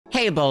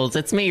Hey Bowls,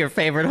 it's me, your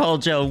favorite whole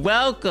Joe.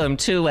 Welcome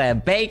to a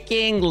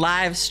baking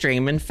live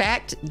stream. In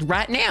fact,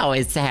 right now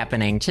it's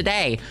happening.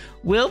 Today,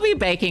 we'll be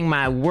baking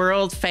my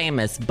world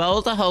famous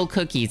bowl to hole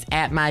cookies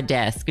at my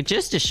desk,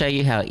 just to show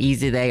you how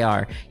easy they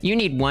are. You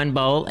need one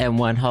bowl and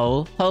one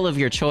hole of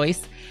your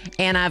choice.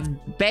 And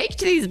I've baked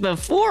these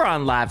before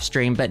on live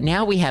stream, but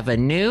now we have a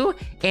new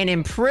and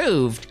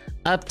improved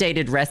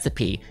updated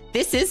recipe.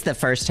 This is the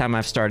first time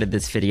I've started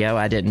this video.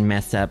 I didn't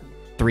mess up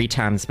 3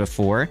 times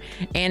before.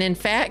 And in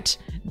fact,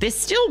 this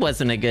still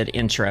wasn't a good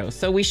intro,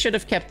 so we should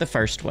have kept the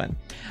first one.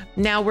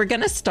 Now we're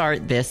gonna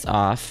start this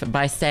off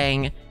by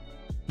saying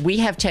we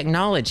have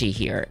technology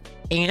here.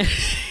 And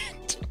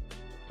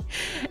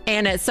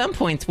and at some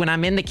points when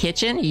I'm in the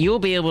kitchen, you'll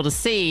be able to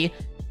see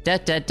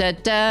the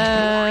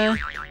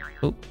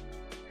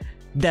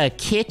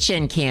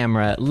kitchen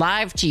camera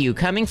live to you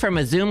coming from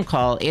a Zoom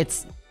call.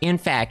 It's in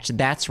fact,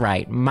 that's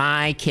right,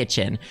 my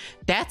kitchen.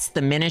 That's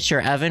the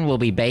miniature oven we'll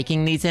be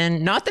baking these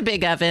in, not the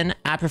big oven.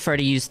 I prefer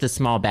to use the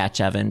small batch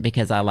oven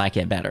because I like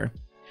it better.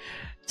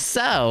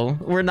 So,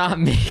 we're not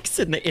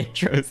mixing the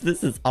intros.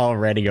 This is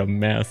already a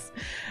mess.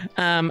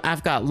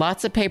 I've got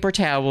lots of paper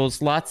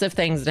towels, lots of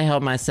things to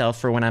help myself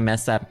for when I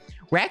mess up.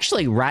 We're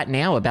actually right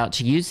now about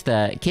to use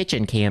the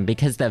kitchen cam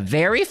because the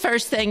very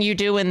first thing you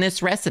do in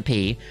this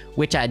recipe,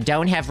 which I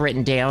don't have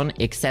written down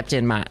except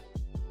in my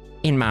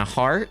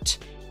heart,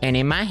 and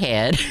in my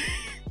head,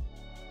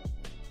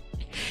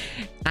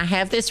 I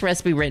have this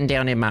recipe written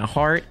down in my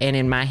heart and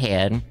in my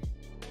head.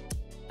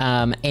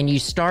 And you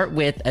start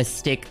with a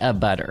stick of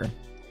butter.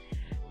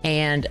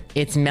 And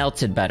it's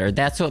melted butter.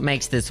 That's what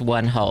makes this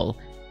one whole.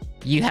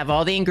 You have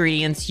all the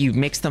ingredients. You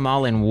mix them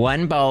all in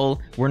one bowl.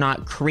 We're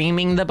not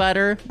creaming the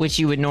butter, which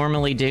you would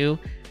normally do.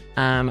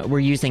 We're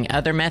using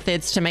other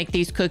methods to make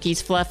these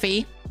cookies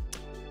fluffy.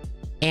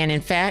 And in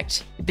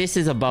fact, this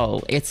is a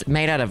bowl. It's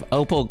made out of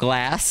opal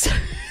glass.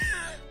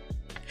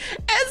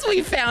 As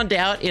we found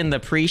out in the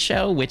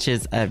pre-show, which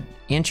is an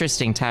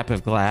interesting type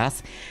of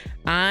glass,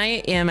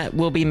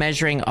 will be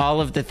measuring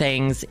all of the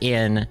things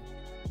in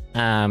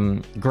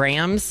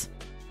grams,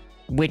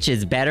 which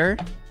is better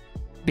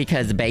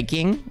because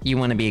baking, you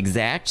want to be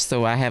exact.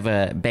 So I have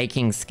a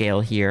baking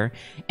scale here.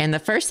 And the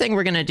first thing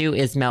we're going to do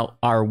is melt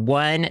our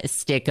 1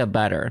 stick of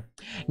butter.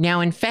 Now,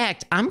 in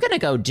fact, I'm going to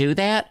go do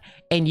that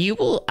and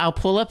I'll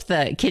pull up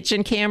the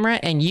kitchen camera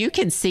and you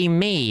can see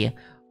me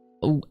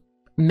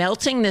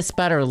melting this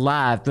butter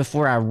live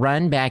before I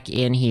run back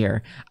in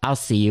here. I'll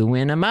see you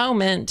in a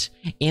moment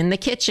in the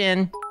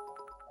kitchen.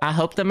 I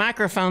hope the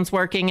microphone's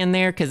working in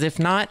there, because if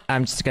not,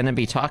 I'm just gonna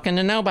be talking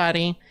to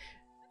nobody.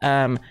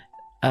 Hold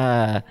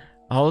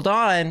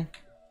on.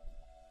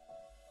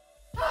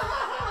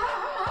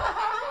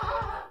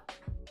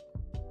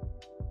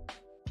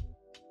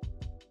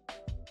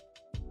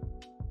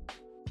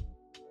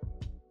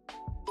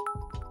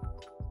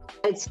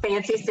 It's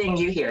fancy seeing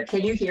you here.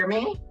 Can you hear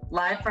me?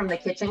 Live from the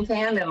kitchen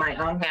cam in my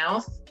own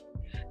house.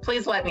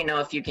 Please let me know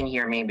if you can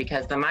hear me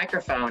because the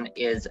microphone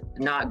is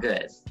not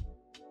good.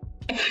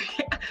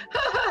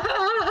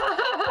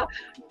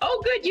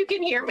 Oh, good, you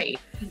can hear me.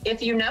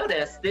 If you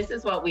notice, this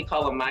is what we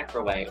call a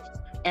microwave.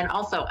 And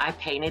also,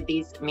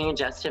 me and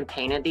Justin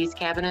painted these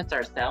cabinets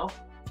ourselves.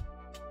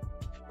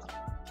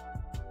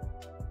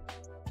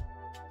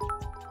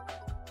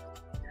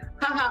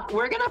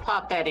 We're gonna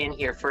pop that in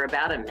here for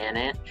about a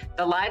minute.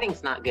 The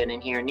lighting's not good in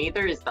here,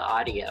 neither is the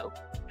audio.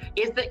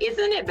 Isn't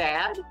it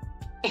bad?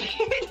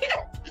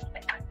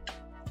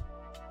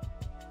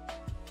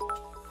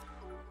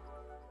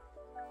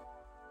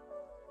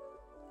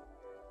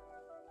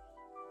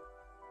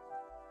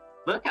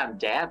 Look, I'm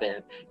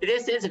dabbing.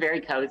 This is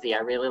very cozy. I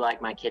really like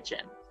my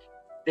kitchen.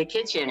 The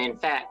kitchen, in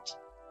fact,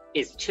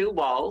 is 2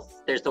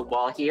 walls. There's a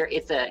wall here.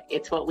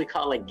 It's what we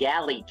call a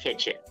galley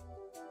kitchen.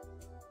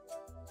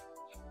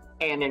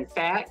 And in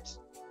fact,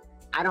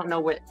 I don't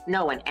know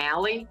an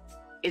alley?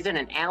 Is it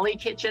an alley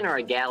kitchen or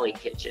a galley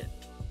kitchen?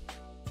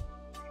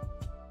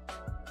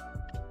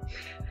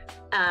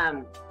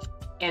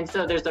 And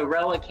so there's a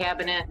row of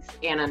cabinets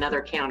and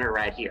another counter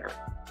right here.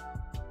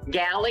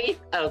 Galley?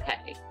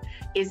 Okay.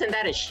 Isn't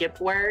that a ship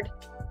word?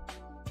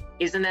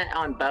 Isn't that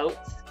on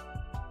boats?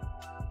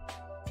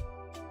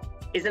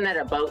 Isn't that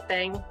a boat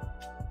thing?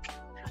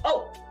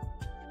 Oh!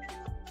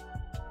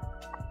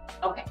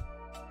 Okay.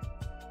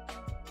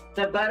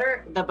 The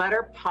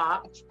butter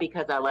popped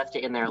because I left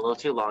it in there a little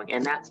too long,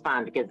 and that's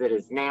fine because it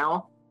is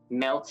now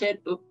melted.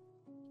 Oop.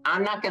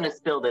 I'm not gonna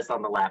spill this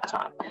on the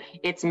laptop.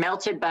 It's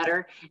melted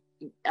butter.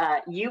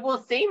 You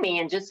will see me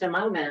in just a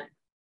moment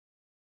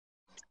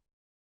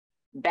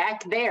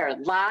back there,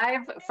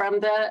 live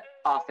from the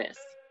office.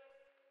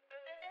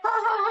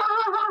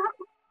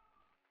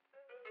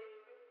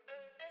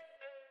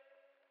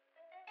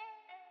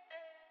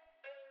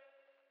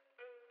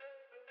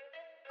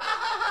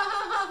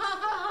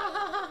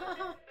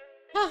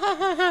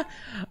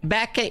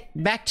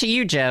 Back to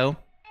you, Joe.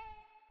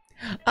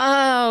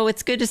 Oh,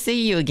 it's good to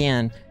see you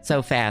again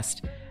so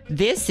fast.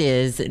 This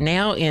is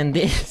now in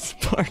this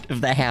part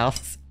of the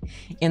house,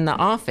 in the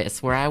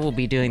office, where I will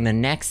be doing the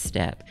next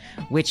step,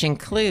 which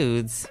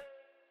includes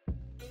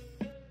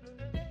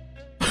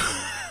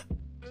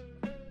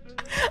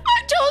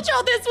told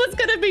y'all this was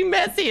gonna be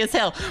messy as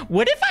hell.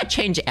 What if I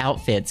change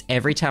outfits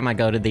every time I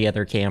go to the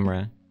other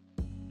camera?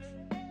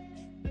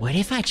 What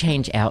if I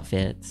change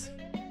outfits?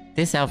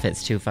 This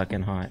outfit's too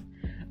fucking hot.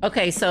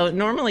 Okay, so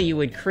normally you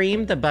would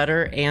cream the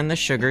butter and the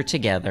sugar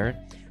together,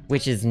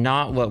 which is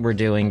not what we're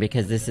doing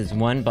because this is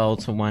one bowl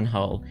to one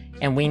whole.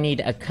 And we need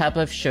a cup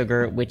of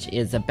sugar, which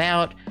is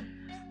about,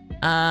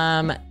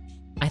 I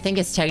think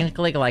it's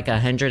technically like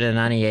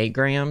 198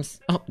 grams.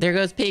 Oh, there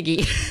goes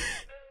Piggy.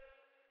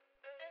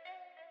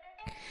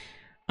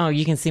 Oh,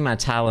 you can see my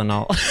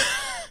Tylenol.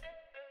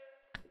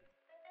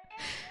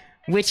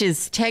 Which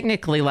is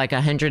technically like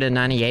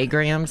 198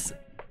 grams.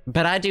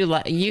 But I do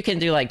like, you can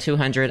do like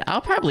 200.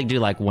 I'll probably do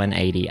like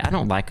 180. I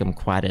don't like them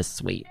quite as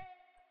sweet.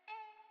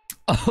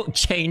 Oh,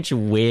 change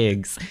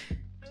wigs.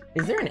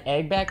 Is there an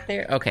egg back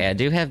there? Okay, I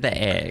do have the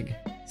egg.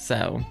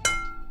 So,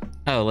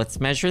 oh, let's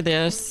measure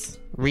this.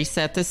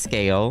 Reset the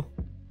scale.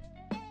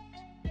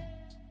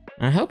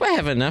 I hope I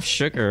have enough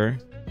sugar.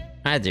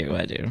 I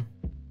do.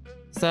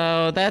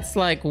 So that's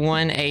like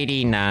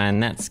 189.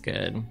 That's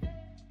good.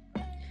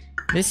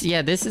 This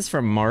is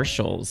from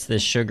Marshall's,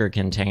 this sugar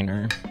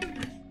container.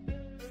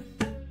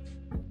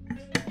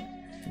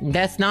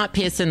 That's not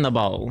piss in the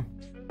bowl.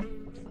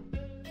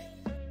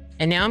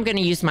 And now I'm going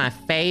to use my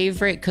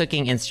favorite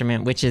cooking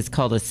instrument, which is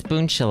called a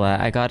spatula.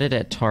 I got it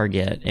at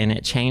Target, and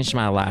it changed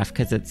my life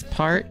because it's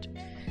part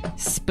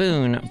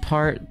spoon,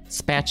 part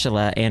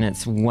spatula, and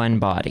it's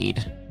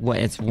one-bodied.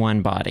 It's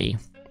one body.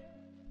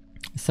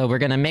 So we're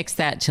going to mix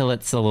that till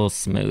it's a little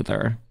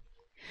smoother.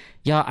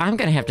 Y'all, I'm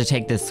going to have to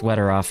take this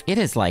sweater off. It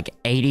is like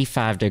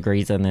 85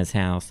 degrees in this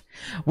house.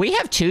 We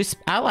have two.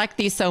 I like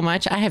these so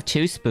much. I have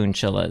two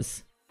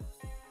spatulas.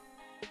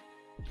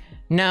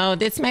 No,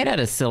 it's made out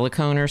of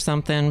silicone or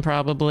something,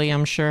 probably,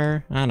 I'm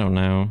sure. I don't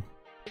know.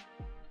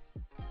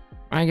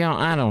 I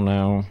don't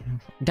know.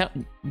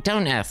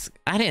 Don't ask.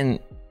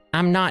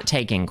 I'm not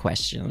taking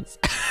questions.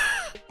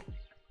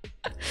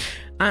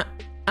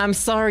 I'm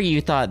sorry you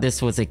thought this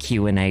was a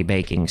Q&A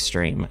baking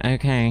stream,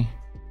 okay?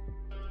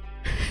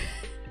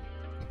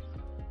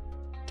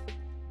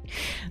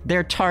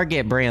 They're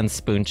Target brand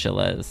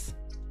spatulas.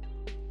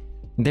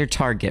 They're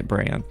Target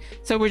brand.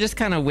 So we're just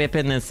kind of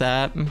whipping this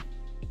up.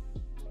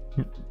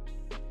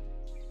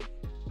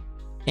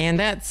 And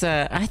that's,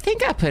 I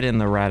think I put in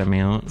the right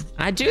amount.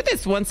 I do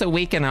this once a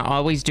week and I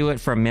always do it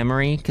from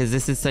memory because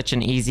this is such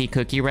an easy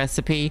cookie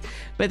recipe.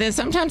 But then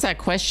sometimes I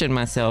question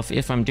myself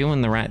if I'm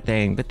doing the right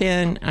thing. But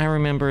then I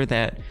remember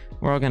that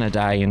we're all gonna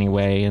die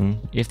anyway. And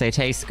if they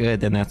taste good,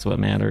 then that's what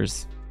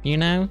matters. You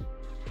know?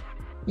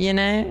 You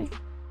know?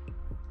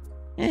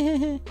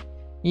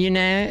 You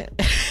know?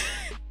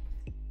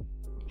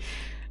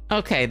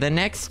 Okay, the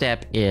next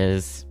step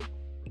is,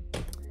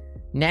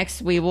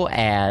 next we will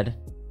add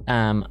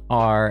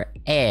our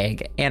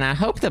egg, and I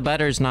hope the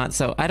butter's not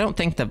so, I don't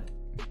think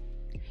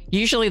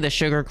usually the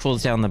sugar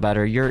cools down the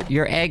butter.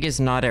 Your egg is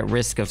not at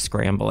risk of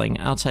scrambling,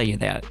 I'll tell you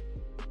that.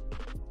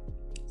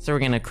 So we're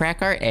gonna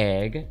crack our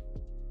egg.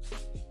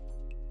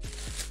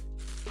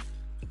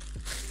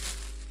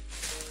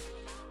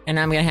 And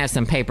I'm gonna have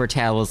some paper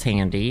towels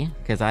handy,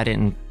 because I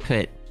didn't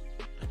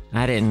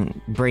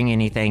bring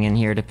anything in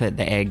here to put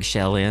the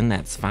eggshell in,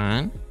 that's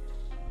fine.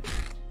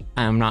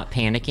 I'm not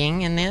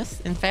panicking in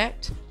this, in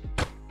fact.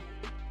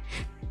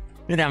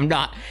 And I'm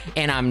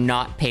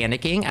not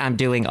panicking. I'm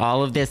doing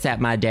all of this at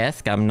my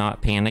desk. I'm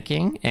not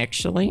panicking,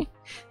 actually.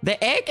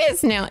 The egg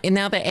is now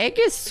the egg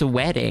is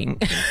sweating.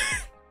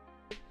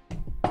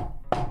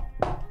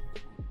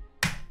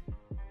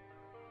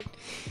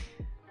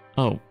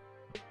 Oh.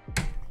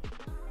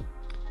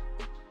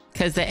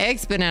 Because the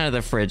egg's been out of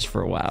the fridge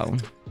for a while.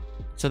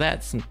 So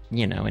that's,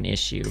 you know, an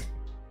issue.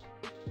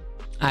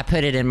 I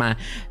put it in my...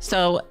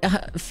 So,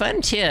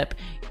 fun tip.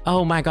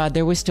 Oh my God,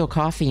 there was still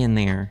coffee in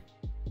there.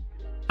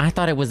 I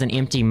thought it was an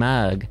empty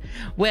mug.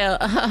 Well,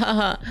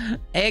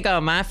 egg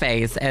on my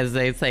face, as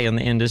they say in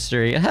the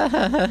industry.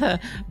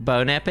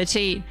 Bon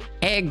appetit.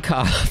 Egg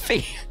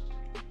coffee.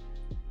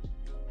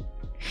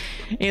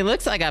 It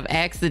looks like I've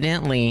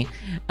accidentally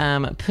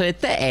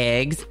put the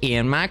eggs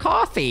in my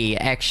coffee,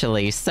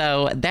 actually.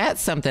 So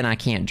that's something I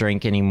can't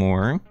drink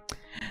anymore.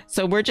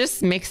 So we're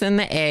just mixing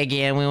the egg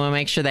in. We want to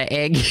make sure the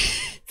egg...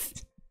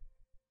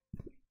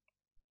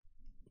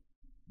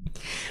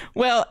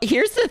 Well,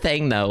 here's the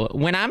thing though.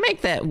 When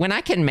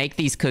I can make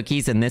these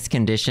cookies in this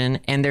condition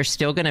and they're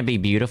still going to be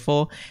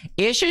beautiful,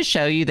 it should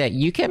show you that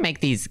you can make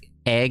these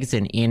eggs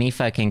in any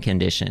fucking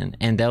condition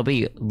and they'll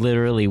be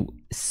literally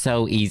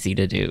so easy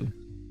to do.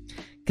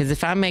 Because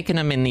if I'm making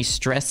them in these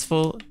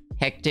stressful,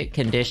 hectic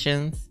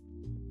conditions,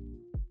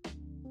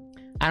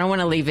 I don't want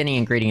to leave any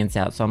ingredients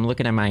out, so I'm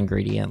looking at my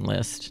ingredient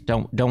list.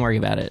 Don't worry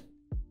about it.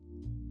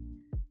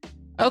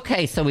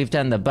 Okay, so we've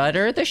done the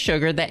butter, the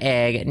sugar, the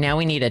egg. Now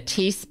we need a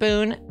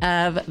teaspoon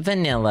of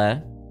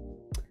vanilla.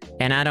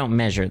 And I don't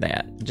measure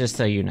that, just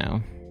so you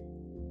know.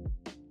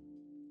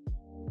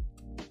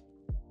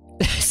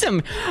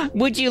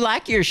 Would you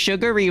like your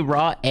sugary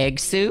raw egg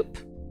soup?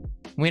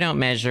 We don't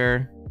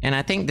measure. And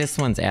I think this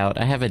one's out.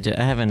 I have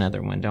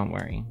another one, don't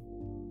worry.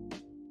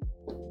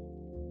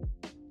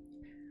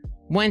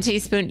 1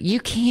 teaspoon. You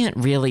can't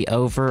really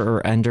over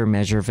or under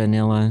measure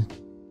vanilla.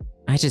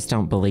 I just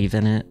don't believe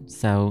in it.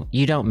 So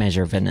you don't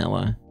measure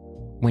vanilla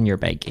when you're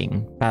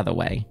baking, by the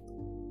way.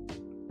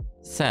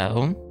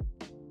 So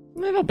a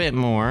little bit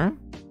more.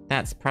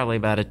 That's probably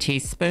about a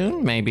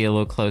teaspoon, maybe a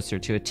little closer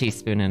to a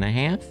teaspoon and a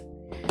half.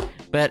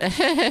 But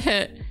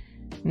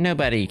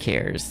nobody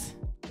cares.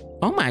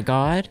 Oh my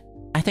God.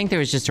 I think there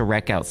was just a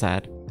wreck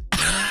outside.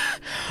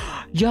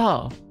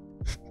 Y'all.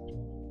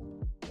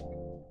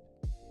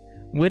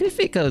 What if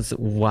it goes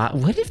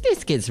wild? What if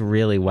this gets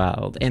really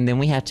wild and then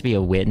we have to be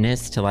a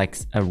witness to like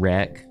a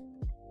wreck?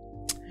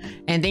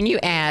 And then you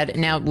add,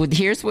 now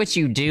here's what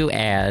you do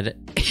add.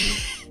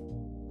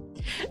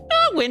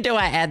 When do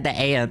I add the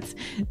ants?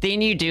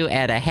 Then you do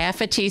add a half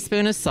a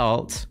teaspoon of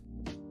salt.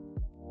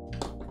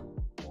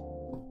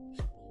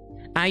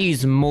 I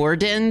use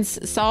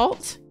Morden's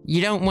salt.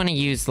 You don't want to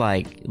use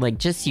like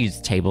just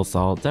use table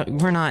salt.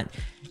 We're not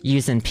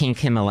using pink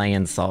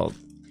Himalayan salt.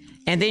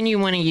 And then you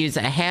want to use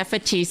a half a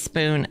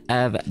teaspoon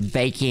of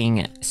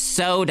baking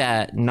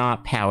soda,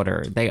 not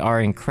powder. They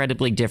are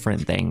incredibly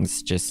different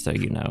things, just so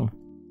you know.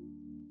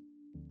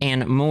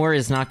 And more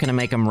is not going to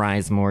make them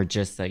rise more,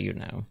 just so you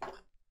know.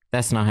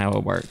 That's not how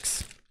it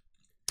works.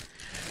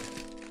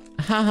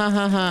 Ha ha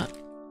ha ha.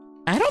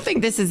 I don't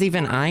think this is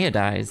even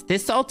iodized.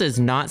 This salt does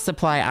not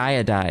supply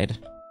iodide.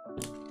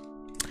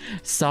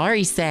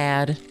 Sorry,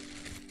 sad.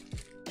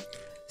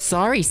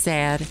 Sorry,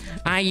 sad.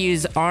 I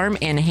use Arm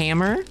 &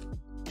 Hammer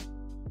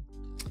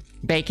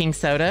baking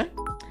soda.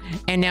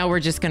 And now we're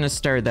just going to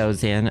stir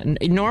those in.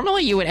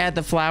 Normally you would add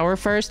the flour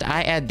first.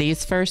 I add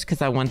these first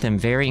because I want them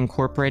very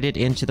incorporated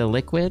into the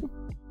liquid.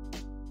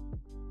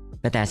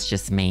 But that's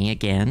just me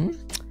again.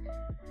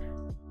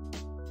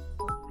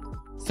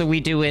 So we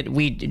do it,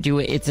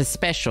 it's a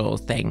special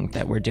thing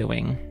that we're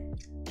doing.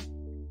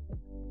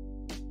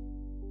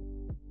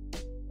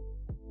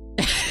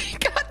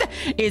 God,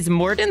 is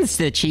Morton's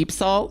the cheap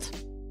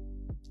salt?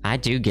 I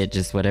do get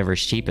just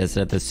whatever's cheapest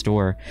at the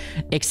store.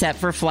 Except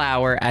for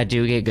flour, I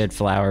do get good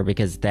flour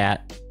because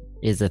that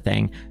is a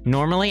thing.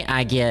 Normally,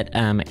 I get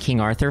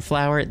King Arthur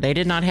flour. They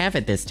did not have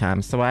it this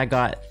time, so I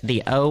got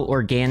the O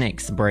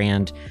Organics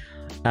brand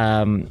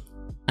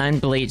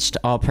unbleached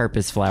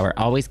all-purpose flour.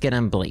 Always get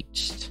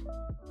unbleached.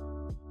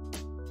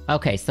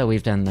 Okay, so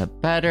we've done the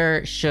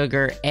butter,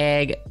 sugar,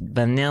 egg,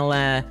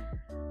 vanilla,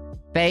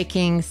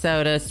 baking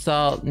soda,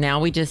 salt. Now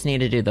we just need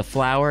to do the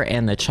flour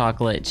and the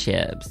chocolate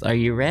chips. Are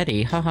you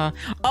ready? Haha.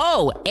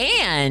 Oh,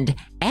 and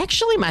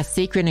actually my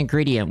secret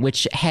ingredient,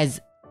 which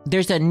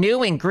there's a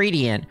new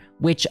ingredient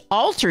which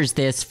alters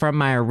this from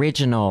my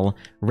original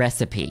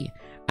recipe.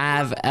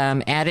 I've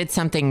added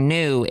something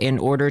new in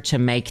order to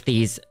make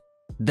these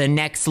the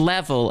next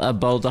level of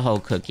bowl-to-hole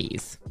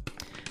cookies.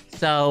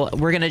 So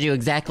we're going to do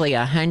exactly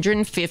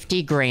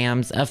 150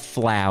 grams of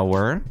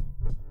flour.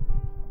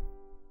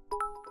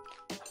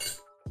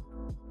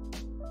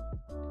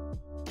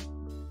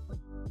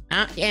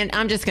 And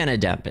I'm just going to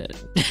dump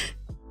it.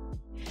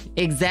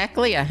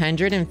 Exactly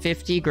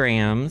 150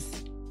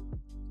 grams.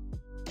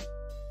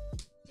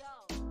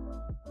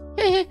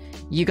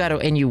 You got to,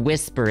 and you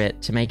whisper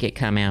it to make it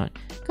come out.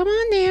 Come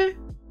on there.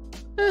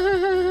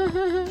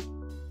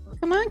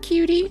 Come on,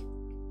 cutie.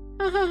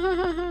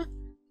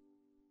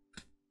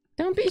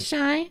 Don't be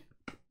shy.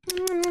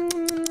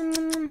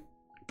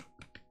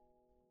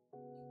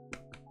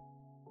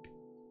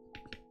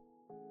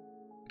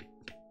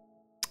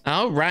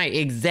 All right,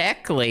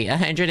 exactly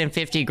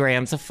 150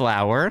 grams of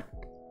flour.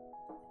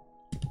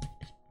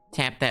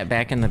 Tap that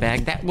back in the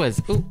bag. That was,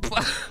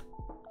 that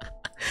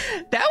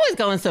was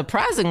going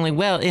surprisingly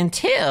well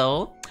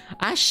until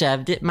I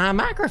shoved my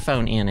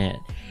microphone in it.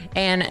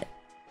 And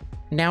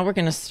now we're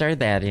gonna stir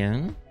that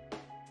in.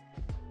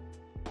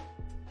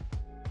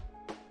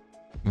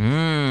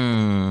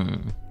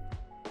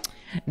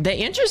 The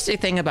interesting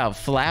thing about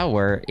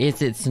flour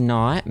is it's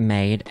not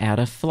made out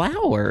of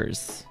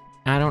flowers.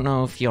 I don't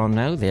know if y'all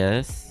know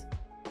this,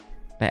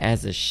 but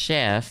as a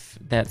chef,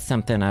 that's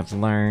something I've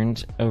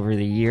learned over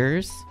the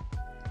years.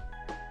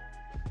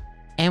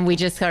 And we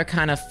just are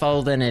kind of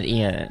folding it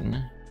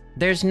in.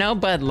 There's no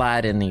Bud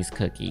Light in these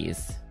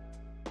cookies.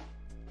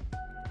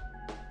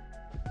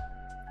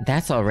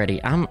 That's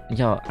already,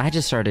 y'all, I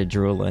just started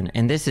drooling,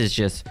 and this is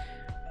just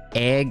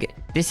egg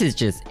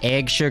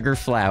sugar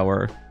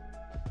flour.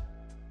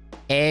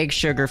 Egg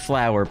sugar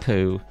flour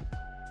poo.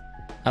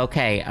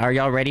 Okay, are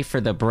y'all ready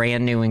for the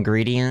brand new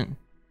ingredient?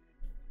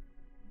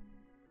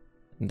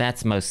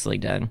 That's mostly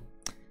done.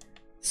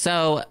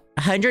 So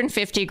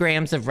 150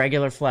 grams of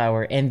regular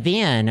flour, and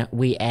then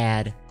we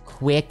add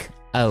quick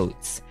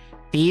oats.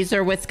 These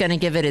are what's gonna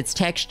give it its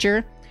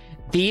texture.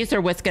 These are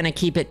what's gonna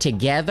keep it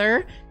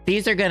together.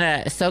 These are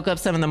gonna soak up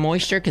some of the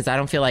moisture because I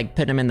don't feel like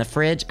putting them in the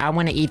fridge. I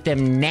wanna eat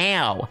them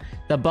now.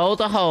 The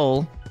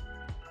bowl-to-hole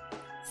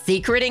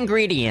secret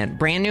ingredient,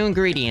 brand new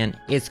ingredient,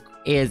 is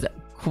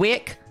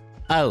quick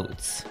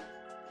oats.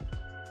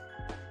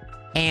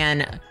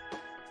 And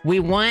We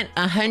want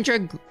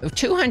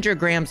 200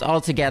 grams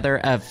altogether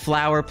of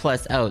flour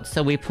plus oats.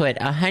 So we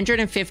put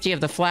 150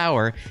 of the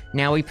flour.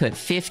 Now we put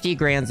 50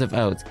 grams of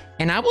oats.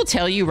 And I will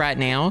tell you right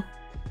now,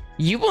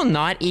 you will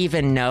not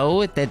even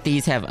know that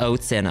these have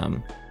oats in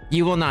them.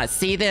 You will not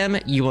see them.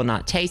 You will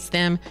not taste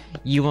them.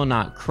 You will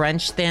not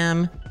crunch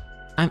them.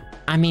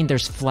 I mean,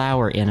 there's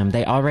flour in them.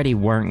 They already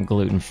weren't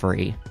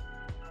gluten-free.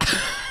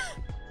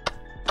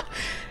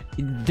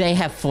 They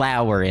have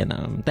flour in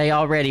them. They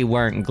already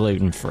weren't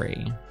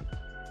gluten-free.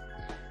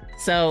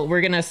 So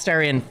we're going to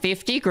stir in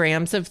 50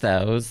 grams of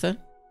those.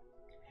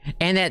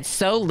 And that's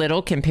so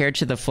little compared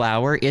to the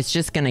flour. It's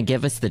just going to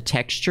give us the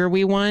texture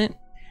we want.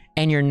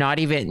 And you're not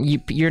even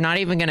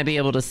going to be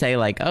able to say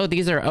like, oh,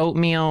 these are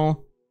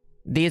oatmeal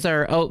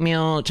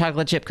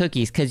chocolate chip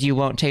cookies, because you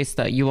won't taste,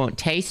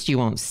 you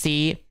won't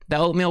see. The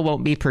oatmeal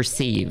won't be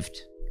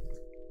perceived.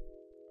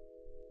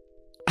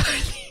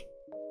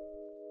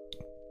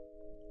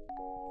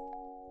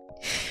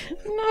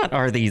 Not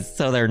are these,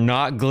 so they're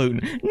not gluten.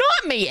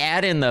 Not me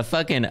adding the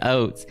fucking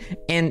oats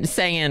and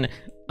saying,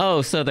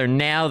 oh, so they're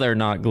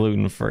not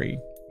gluten-free.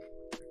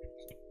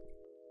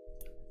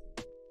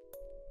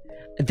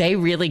 They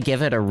really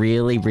give it a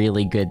really,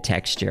 really good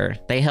texture.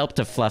 They help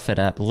to fluff it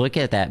up. Look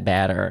at that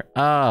batter.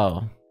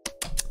 Oh.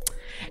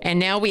 And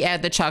now we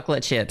add the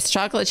chocolate chips.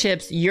 Chocolate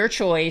chips, your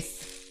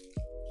choice.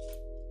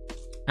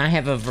 I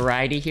have a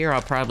variety here.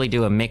 I'll probably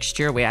do a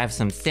mixture. We have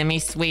some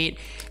semi-sweet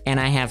and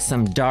I have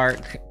some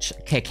dark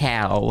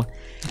cacao.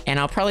 And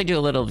I'll probably do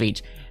a little of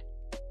each.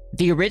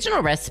 The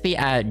original recipe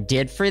I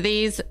did for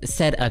these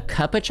said a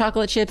cup of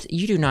chocolate chips.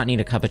 You do not need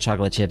a cup of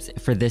chocolate chips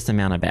for this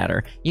amount of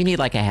batter. You need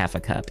like a half a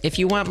cup. If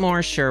you want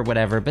more, sure,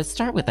 whatever, but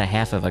start with a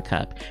half of a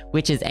cup,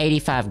 which is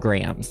 85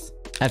 grams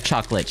of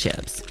chocolate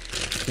chips.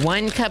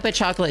 1 cup of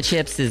chocolate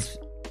chips is,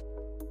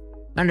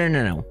 oh,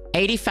 no.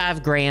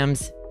 85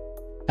 grams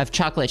of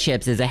chocolate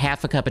chips is a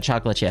half a cup of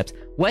chocolate chips.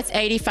 What's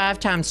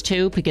 85 times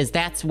 2? Because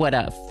that's what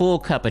a full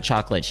cup of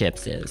chocolate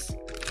chips is.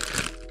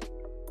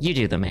 You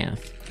do the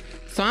math.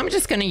 So I'm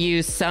just gonna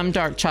use some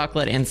dark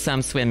chocolate and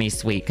some swimmy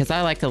sweet, because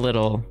I like a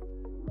little...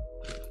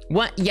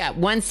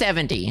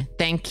 170.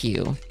 Thank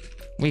you.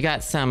 We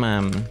got some,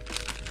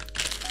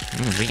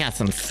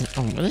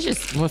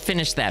 we'll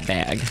finish that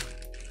bag.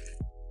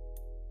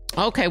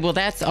 Okay, well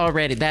that's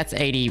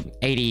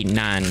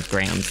 89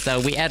 grams. So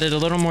we added a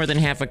little more than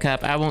half a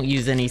cup. I won't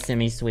use any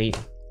semi-sweet.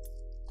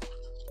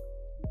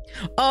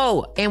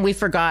 Oh, and we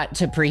forgot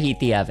to preheat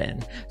the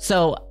oven.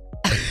 So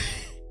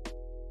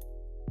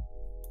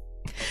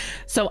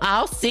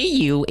I'll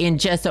see you in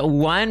just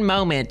one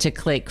moment to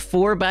click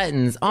 4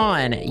 buttons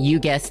on, you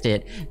guessed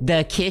it,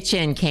 the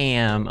kitchen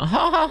cam. Ha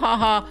ha ha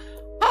ha.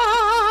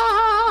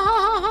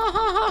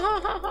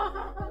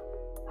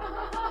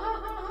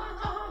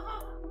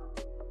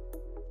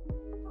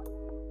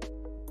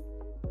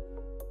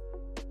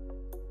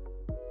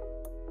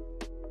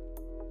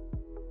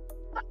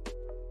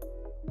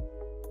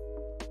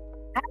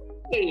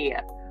 Hey,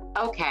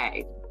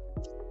 okay.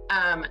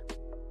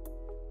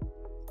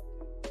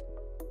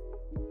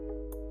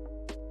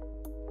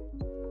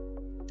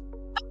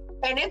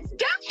 And it's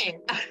done.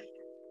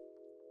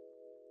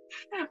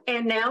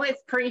 And now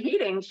it's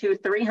preheating to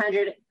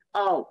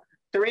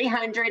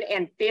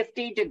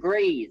 350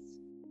 degrees.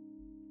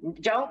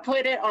 Don't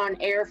put it on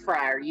air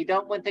fryer. You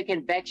don't want the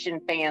convection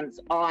fans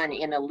on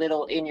in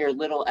your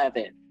little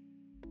oven.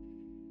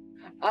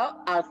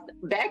 Oh,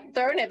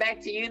 throwing it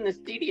back to you in the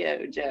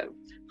studio, Joe.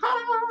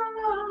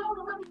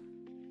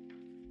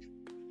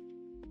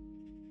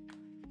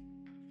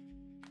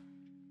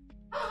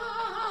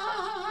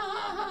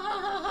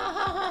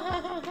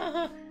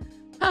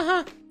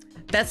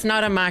 That's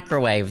not a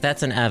microwave.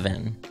 That's an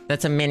oven.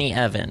 That's a mini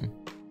oven.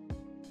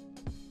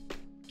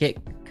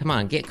 Come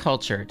on, get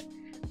cultured.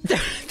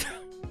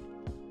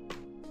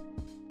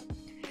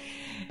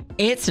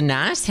 It's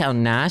nice how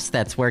nice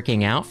that's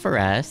working out for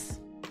us.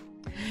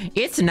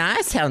 It's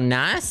nice how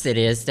nice it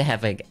is to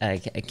have a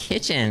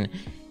kitchen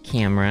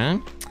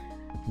camera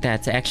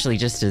that's actually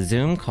just a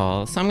Zoom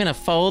call. So I'm gonna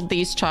fold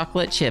these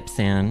chocolate chips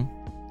in.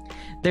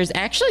 There's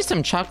actually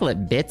some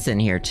chocolate bits in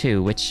here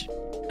too, which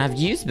I've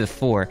used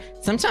before.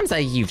 Sometimes I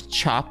use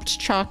chopped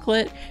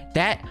chocolate.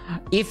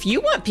 If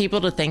you want people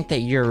to think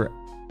that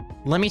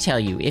let me tell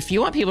you, if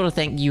you want people to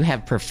think you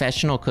have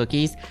professional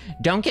cookies,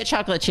 don't get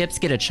chocolate chips,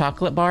 get a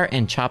chocolate bar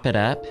and chop it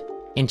up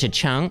into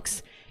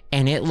chunks,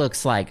 and it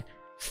looks like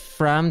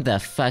from the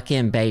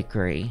fucking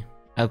bakery,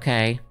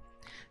 okay?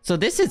 So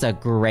this is a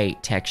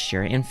great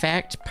texture. In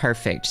fact,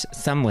 perfect,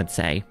 some would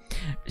say.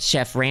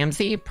 Chef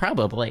Ramsay,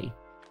 probably.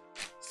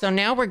 So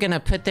now we're gonna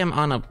put them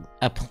on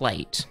a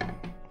plate.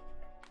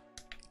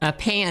 A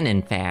pan,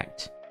 in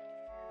fact.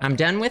 I'm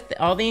done with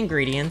all the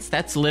ingredients.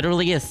 That's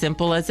literally as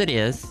simple as it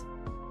is.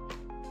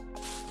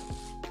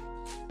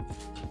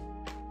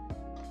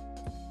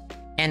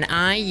 And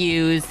I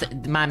use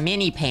my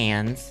mini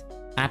pans.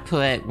 I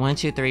put 1,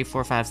 2, 3,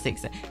 4, 5,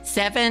 6,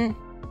 7.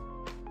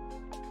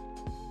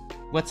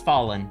 What's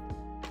fallen?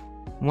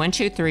 1,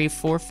 2, 3,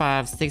 4,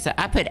 5, 6.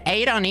 I put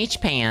 8 on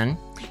each pan,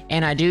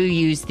 and I do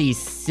use these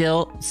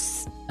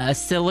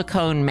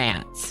silicone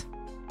mats.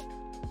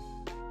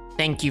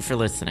 Thank you for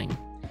listening.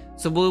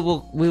 So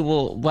we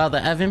will, while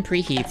the oven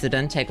preheats, it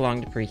doesn't take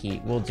long to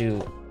preheat, we'll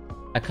do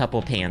a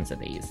couple pans of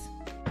these.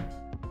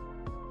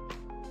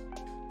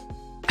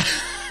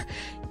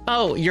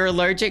 Oh, you're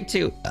allergic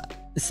to,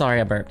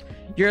 sorry I burped.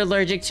 You're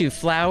allergic to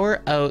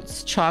flour,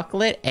 oats,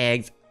 chocolate,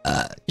 eggs,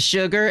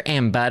 sugar,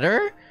 and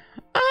butter?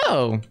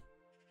 Oh.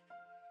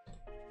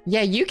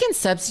 Yeah, you can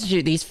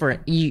substitute these for,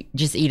 you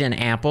just eat an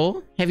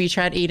apple. Have you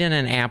tried eating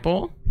an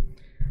apple?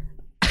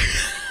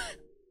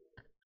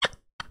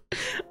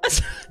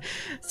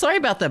 Sorry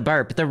about the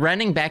burp. The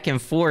running back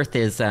and forth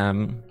is, these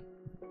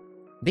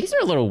are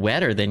a little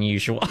wetter than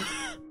usual.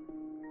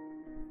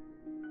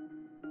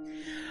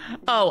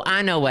 Oh,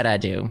 I know what I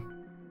do.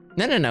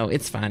 No,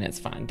 it's fine, it's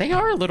fine. They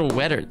are a little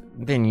wetter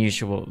than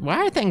usual. Why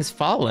are things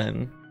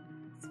falling?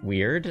 It's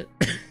weird.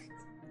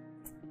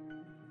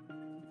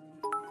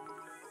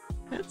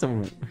 That's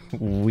a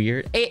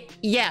weird...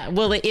 yeah,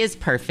 well, it is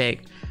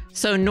perfect.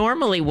 So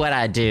normally what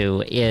I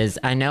do is,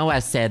 I know I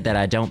said that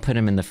I don't put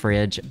them in the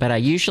fridge, but I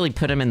usually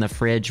put them in the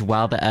fridge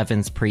while the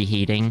oven's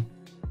preheating.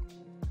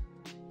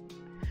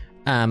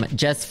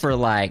 Just for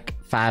like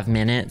 5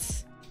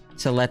 minutes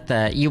to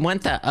let you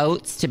want the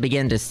oats to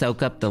begin to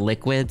soak up the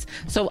liquids.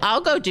 So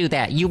I'll go do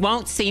that. You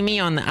won't see me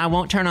I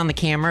won't turn on the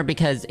camera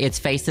because it's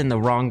facing the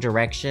wrong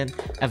direction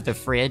of the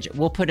fridge.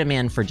 We'll put them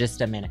in for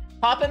just a minute.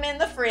 Pop them in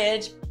the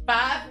fridge,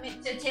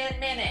 5 to 10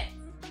 minutes.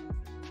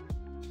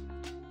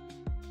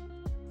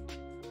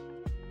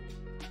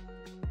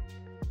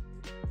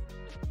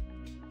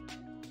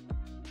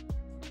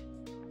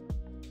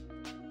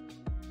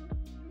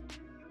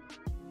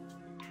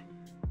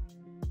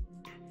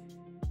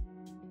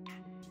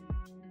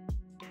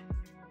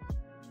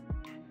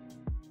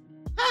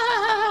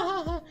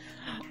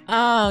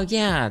 Oh,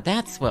 yeah,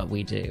 that's what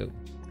we do.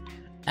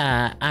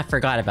 I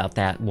forgot about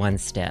that one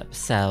step.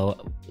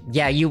 So,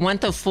 yeah, you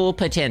want the full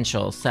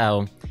potential.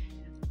 So,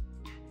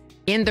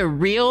 in the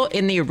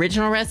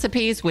original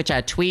recipes, which I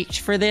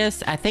tweaked for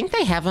this, I think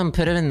they have them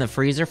put them in the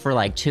freezer for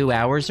like 2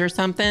 hours or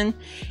something.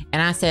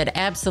 And I said,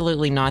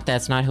 absolutely not.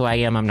 That's not who I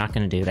am. I'm not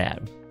going to do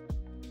that.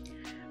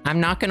 I'm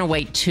not going to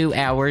wait 2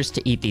 hours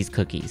to eat these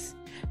cookies.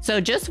 So,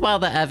 just while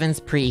the oven's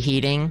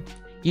preheating,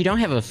 you don't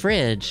have a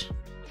fridge.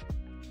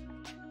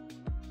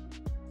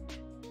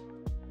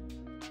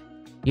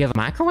 You have a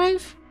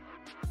microwave?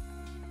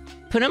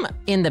 Put them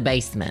in the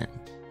basement.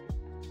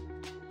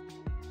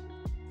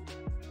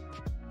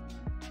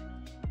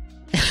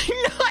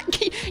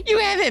 You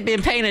haven't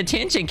been paying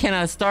attention. Can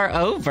I start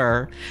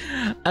over?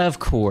 Of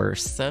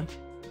course.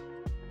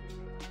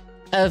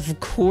 Of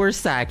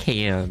course I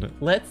can.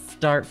 Let's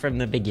start from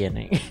the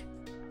beginning.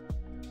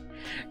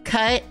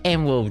 Cut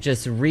and we'll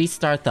just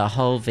restart the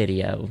whole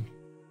video.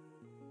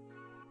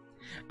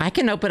 I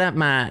can open up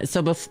my...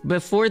 So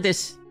before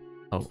this...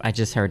 Oh, I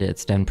just heard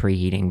it's done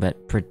preheating,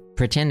 but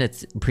pretend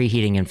it's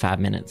preheating in 5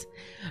 minutes.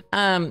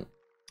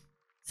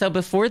 So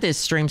before this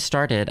stream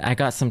started, I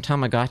got some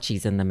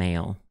Tamagotchis in the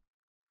mail.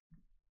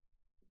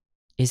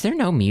 Is there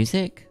no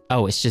music?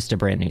 Oh, it's just a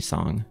brand new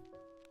song.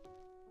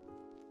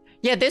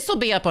 Yeah, this will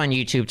be up on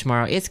YouTube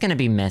tomorrow. It's gonna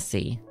be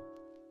messy.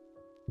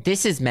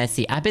 This is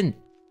messy.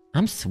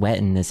 I'm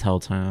sweating this whole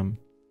time.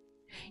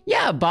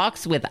 Yeah, a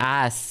box with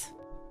ice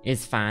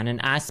is fine. An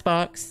ice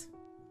box.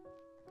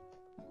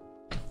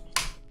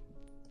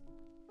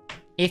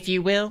 If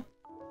you will.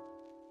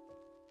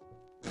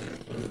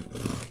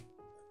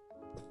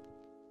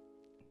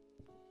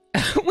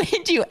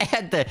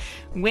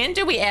 When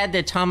do we add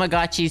the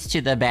Tamagotchis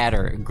to the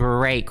batter?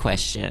 Great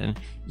question.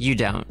 You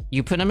don't.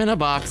 You put them in a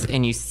box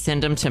and you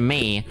send them to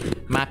me.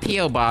 My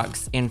P.O.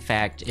 box, in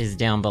fact, is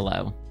down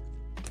below.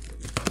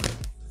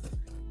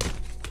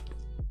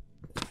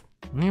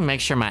 Let me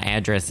make sure my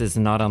address is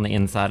not on the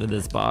inside of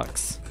this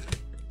box.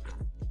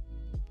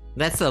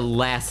 That's the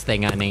last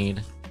thing I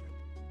need.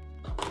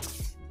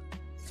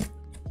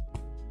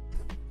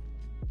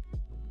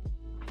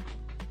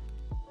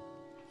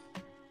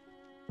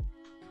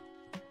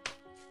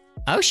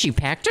 Oh, she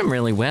packed them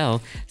really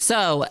well.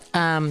 So,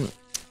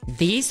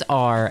 these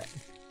are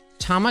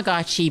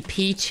Tamagotchi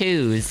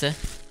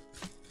P2s.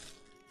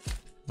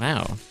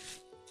 Wow.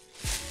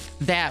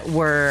 That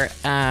were,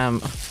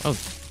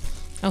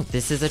 oh,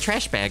 this is a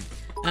trash bag.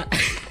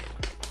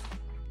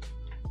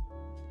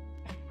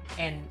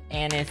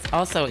 And it's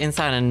also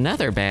inside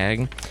another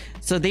bag.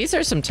 So these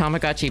are some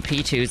Tamagotchi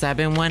P2s I've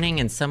been wanting,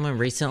 and someone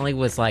recently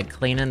was like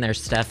cleaning their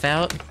stuff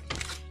out.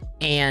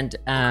 And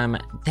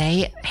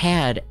they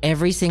had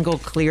every single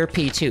clear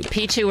P2.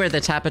 P2 are the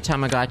type of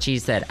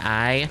Tamagotchis that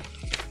I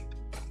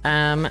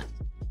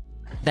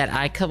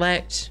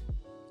collect.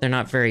 They're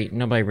not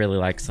nobody really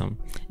likes them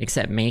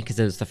except me because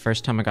it was the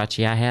first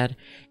Tamagotchi I had.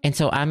 And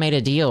so I made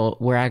a deal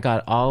where I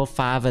got all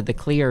 5 of the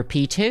clear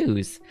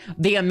P2s.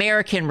 The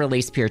American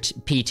release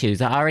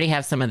P2s. I already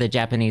have some of the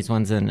Japanese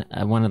ones and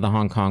one of the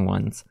Hong Kong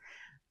ones.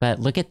 But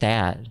look at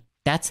that.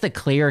 That's the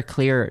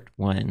clear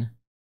one.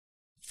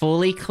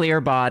 Fully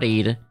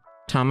clear-bodied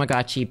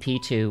Tamagotchi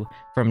P2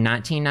 from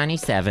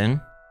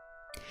 1997.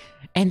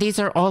 And these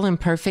are all in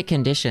perfect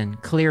condition.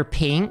 Clear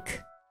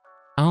pink.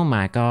 Oh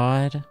my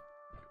God.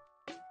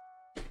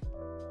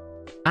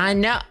 I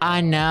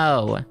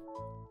know.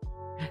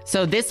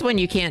 So this one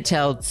you can't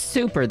tell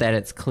super that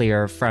it's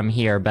clear from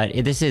here, but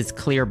this is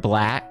clear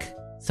black.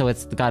 So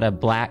it's got a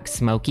black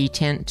smoky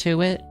tint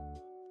to it.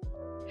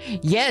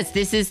 Yes,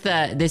 this is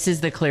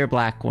the clear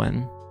black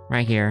one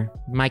right here.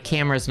 My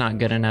camera's not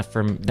good enough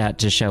for that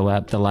to show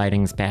up. The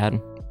lighting's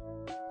bad.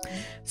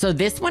 So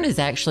this one is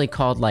actually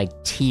called like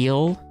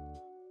teal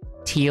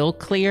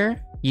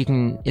clear.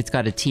 It's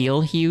got a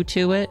teal hue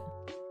to it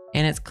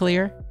and it's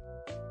clear.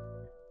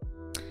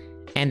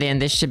 And then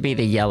this should be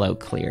the yellow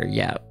clear.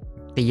 Yeah.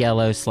 The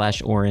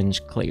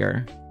yellow/orange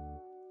clear.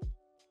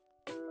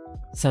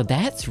 So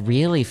that's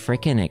really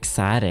freaking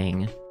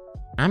exciting.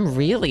 I'm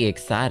really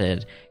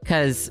excited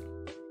because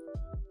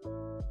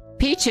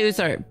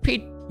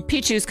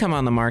P2s come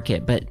on the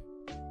market, but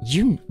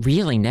you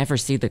really never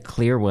see the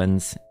clear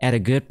ones at a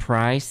good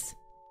price.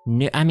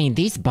 I mean,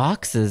 these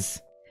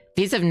boxes,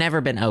 these have never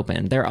been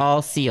opened. They're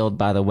all sealed,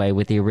 by the way,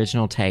 with the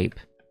original tape.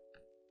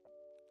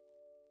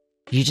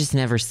 You just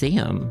never see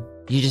them.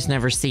 You just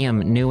never see them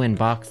new in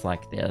box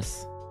like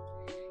this.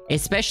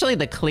 Especially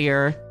the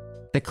clear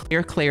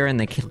and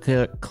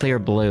the clear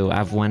blue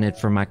I've wanted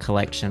for my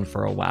collection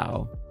for a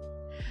while.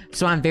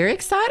 So I'm very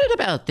excited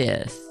about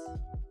this.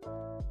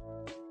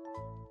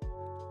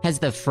 Has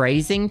the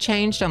phrasing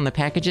changed on the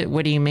packages?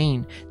 What do you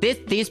mean?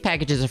 These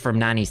packages are from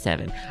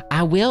 '97.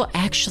 I will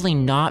actually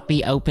not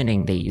be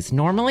opening these.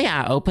 Normally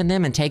I open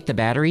them and take the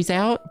batteries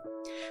out,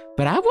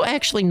 but I will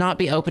actually not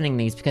be opening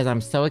these because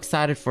I'm so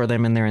excited for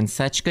them and they're in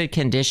such good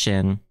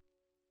condition.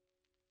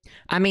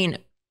 I mean,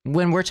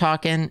 when we're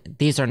talking,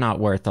 these are not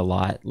worth a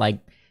lot. Like,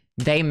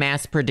 they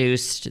mass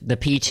produced the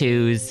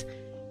P2s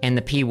and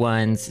the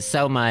P1s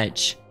so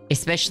much,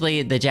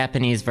 especially the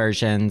Japanese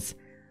versions.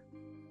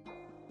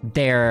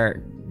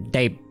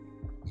 They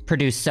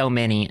produce so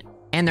many,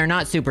 and they're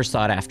not super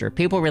sought after.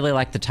 People really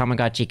like the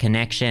Tamagotchi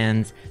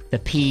connections, the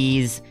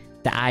Ps,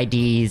 the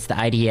IDs, the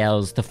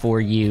IDLs, the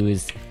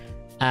 4Us.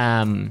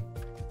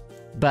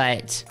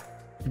 But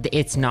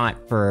it's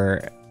not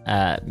for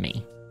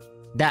me.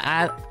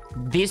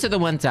 These are the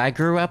ones I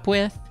grew up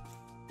with,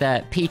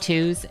 the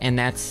P2s, and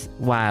that's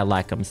why I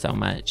like them so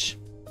much.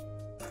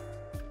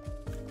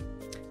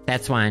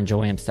 That's why I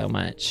enjoy them so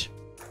much.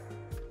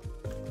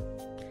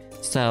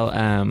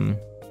 So,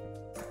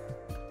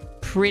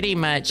 pretty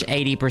much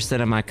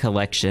 80% of my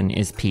collection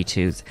is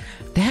P2s.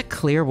 That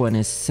clear one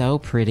is so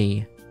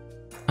pretty.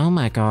 Oh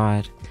my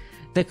God.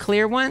 The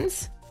clear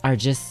ones are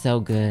just so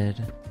good.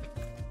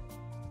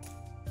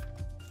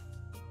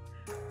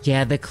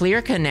 Yeah, the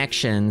clear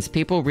connections,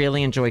 people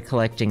really enjoy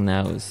collecting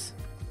those.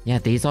 Yeah,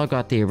 these all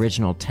got the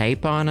original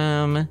tape on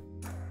them.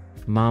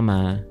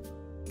 Mama.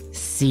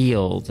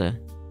 Sealed.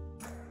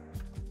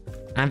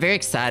 I'm very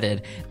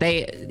excited.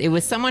 It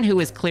was someone who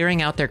was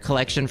clearing out their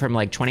collection from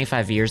like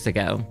 25 years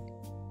ago.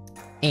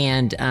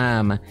 And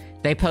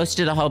they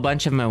posted a whole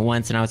bunch of them at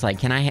once, and I was like,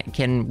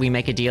 can we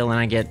make a deal and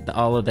I get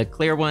all of the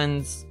clear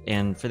ones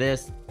and for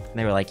this? And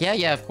they were like,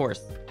 yeah, of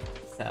course.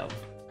 So,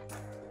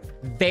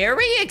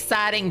 very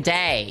exciting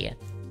day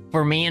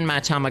for me and my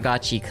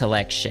Tamagotchi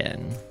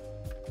collection.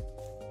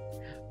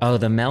 Oh,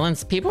 the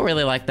melons. People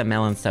really like the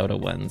melon soda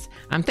ones.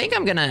 I think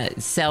I'm gonna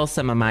sell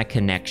some of my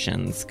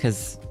connections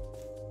because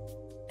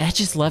I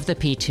just love the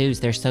P2s.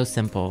 They're so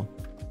simple.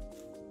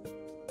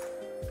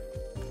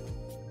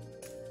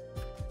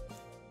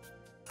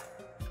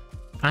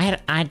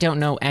 I don't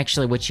know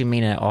actually what you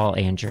mean at all,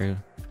 Andrew.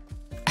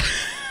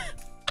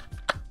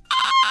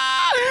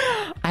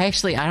 I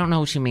don't know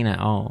what you mean at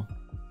all.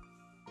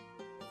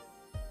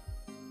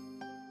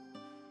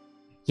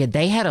 Yeah,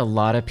 they had a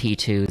lot of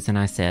P2s, and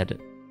I said,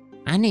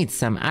 I need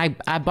some. I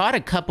bought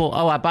a couple.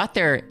 Oh, I bought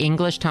their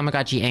English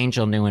Tamagotchi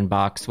Angel new in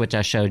box, which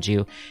I showed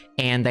you.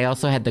 And they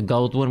also had the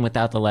gold one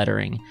without the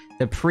lettering.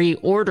 The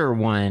pre-order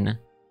one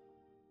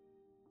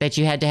that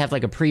you had to have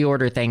like a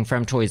pre-order thing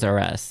from Toys R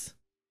Us.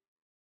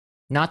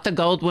 Not the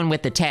gold one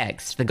with the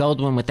text. The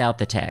gold one without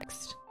the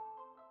text.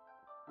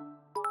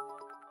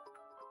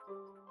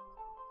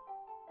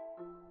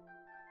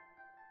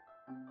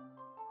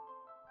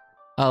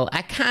 Oh,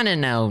 I kind of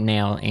know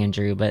now,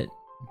 Andrew, but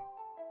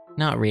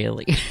not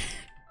really.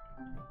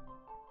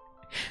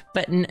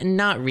 But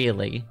not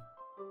really.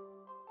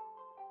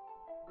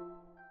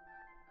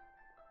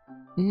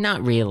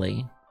 Not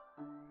really.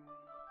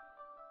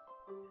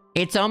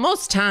 It's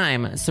almost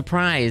time,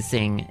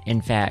 surprising,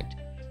 in fact.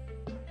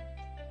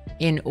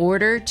 In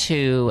order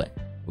to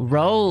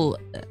roll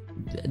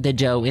the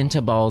dough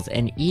into balls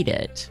and eat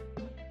it.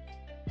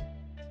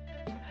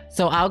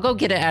 So I'll go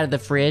get it out of the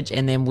fridge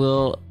and then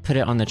we'll put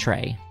it on the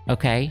tray,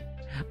 okay?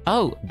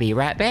 Oh, be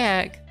right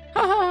back.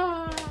 Ha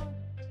ha!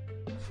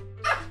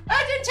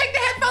 I didn't take the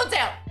headphones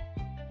out!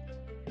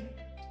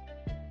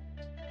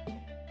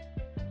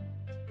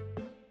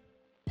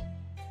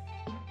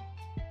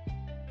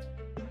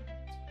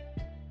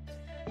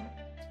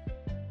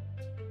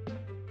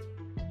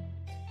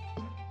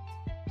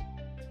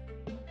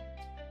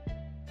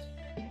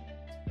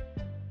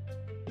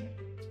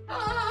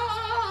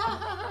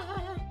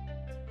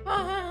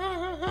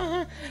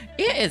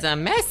 is a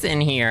mess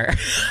in here.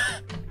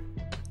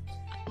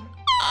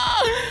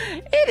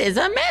 It is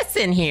a mess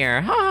in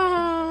here.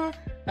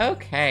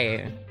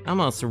 Okay.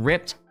 Almost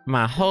ripped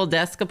my whole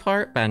desk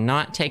apart by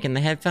not taking the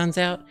headphones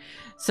out.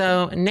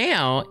 So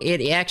now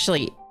it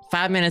actually,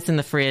 5 minutes in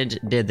the fridge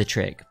did the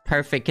trick.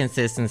 Perfect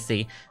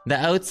consistency.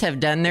 The oats have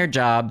done their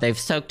job. They've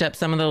soaked up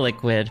some of the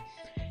liquid,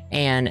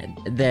 and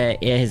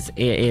it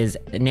is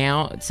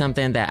now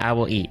something that I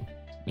will eat.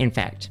 In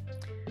fact,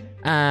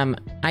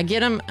 I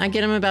get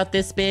them about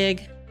this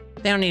big.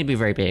 They don't need to be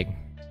very big.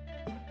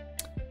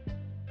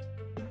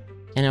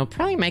 And it'll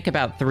probably make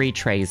about 3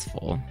 trays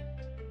full.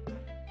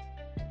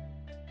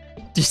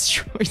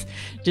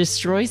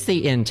 Destroys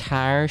the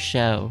entire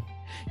show.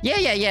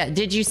 Yeah.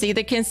 Did you see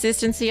the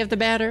consistency of the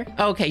batter?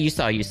 Okay, you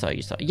saw.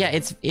 Yeah,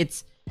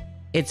 it's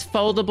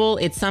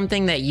foldable. It's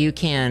something that you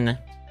can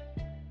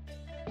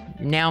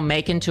now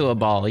make into a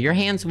ball. Your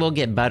hands will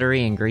get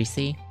buttery and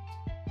greasy.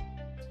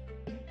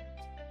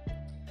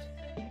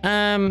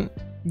 Yeah,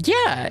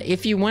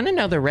 if you want to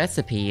know the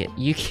recipe,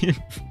 you can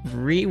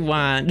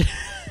rewind.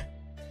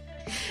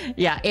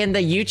 Yeah, in the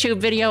YouTube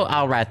video,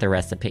 I'll write the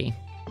recipe.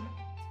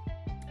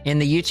 In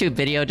the YouTube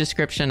video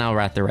description, I'll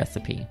write the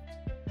recipe.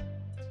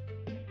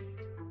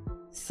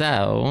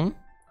 So,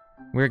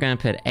 we're going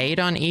to put 8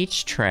 on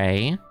each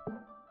tray.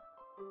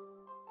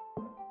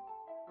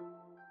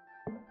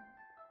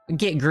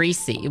 Get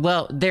greasy.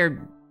 Well, there's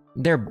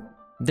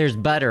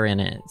butter in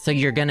it, so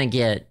you're going to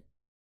get,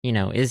 you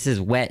know, this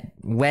is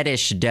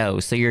wettish dough,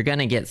 so you're going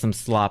to get some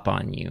slop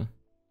on you.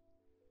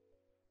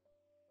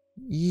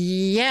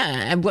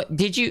 Yeah, what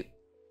did you...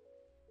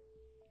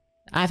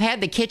 I've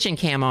had the kitchen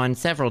cam on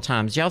several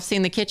times. Y'all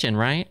seen the kitchen,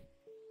 right?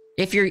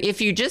 If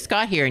you just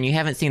got here and you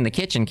haven't seen the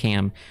kitchen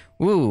cam,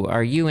 ooh,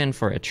 are you in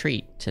for a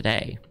treat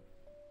today?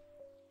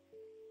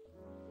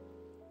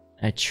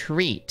 A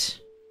treat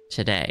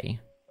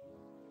today.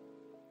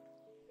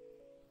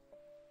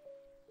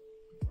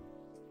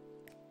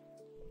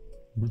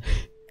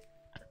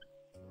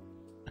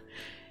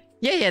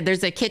 Yeah,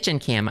 there's a kitchen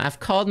cam.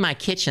 I've called my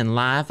kitchen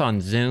live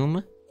on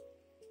Zoom.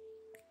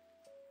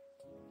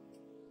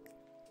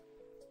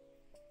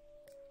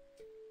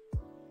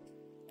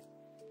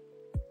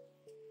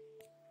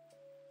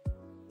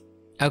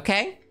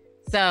 Okay,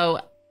 so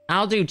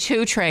I'll do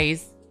 2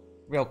 trays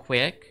real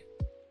quick.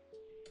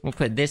 We'll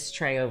put this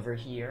tray over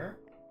here.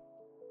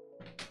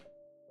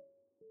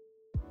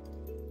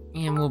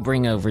 And we'll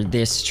bring over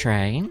this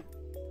tray.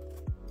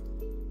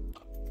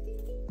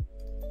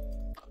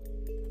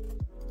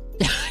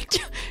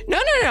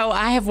 No,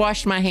 I have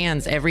washed my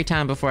hands every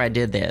time before I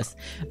did this.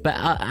 But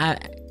I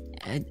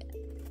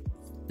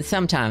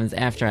sometimes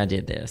after I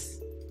did this.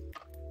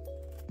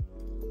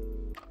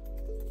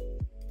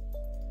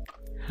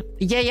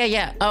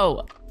 Yeah.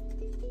 Oh,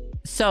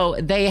 so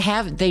they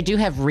do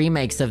have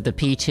remakes of the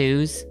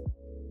P2s.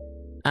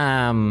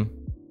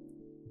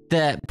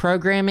 The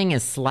programming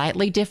is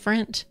slightly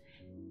different,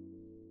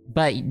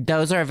 but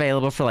those are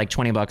available for like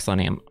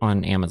 $20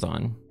 on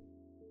Amazon.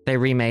 They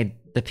remade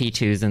the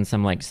P2s and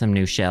some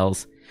new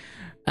shells.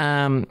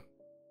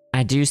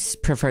 I do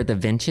prefer the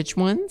vintage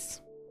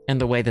ones and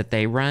the way that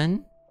they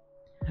run,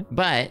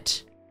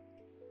 but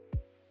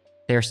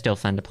they're still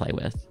fun to play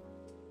with.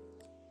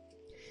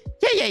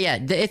 Yeah.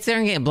 It's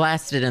gonna get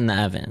blasted in the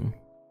oven.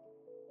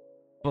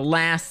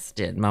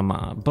 Blasted,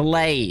 mama.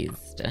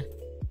 Blazed.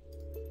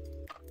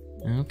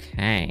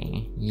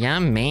 Okay.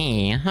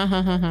 Yummy.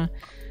 How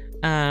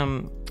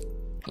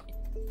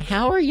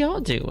are y'all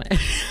doing?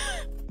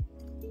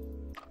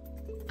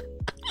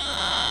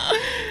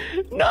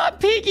 Not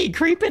Piggy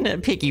creeping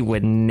it. Piggy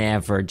would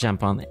never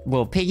jump on the...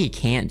 Well, Piggy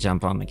can't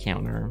jump on the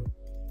counter.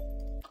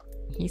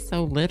 He's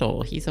so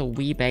little. He's a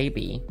wee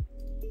baby.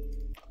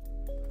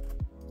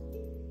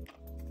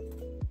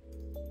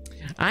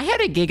 I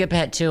had a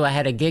Gigapet too. I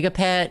had a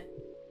Gigapet,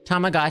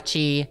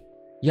 Tamagotchi.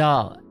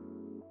 Y'all,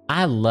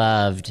 I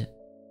loved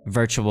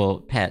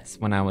virtual pets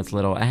when I was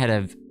little. I had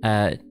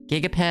a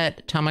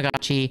Gigapet,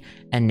 Tamagotchi,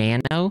 a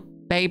Nano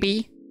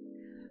baby.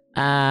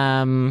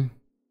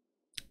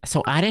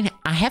 So I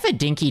have a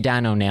Dinky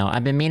Dino now.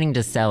 I've been meaning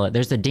to sell it.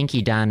 There's a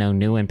Dinky Dino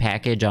new in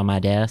package on my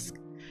desk.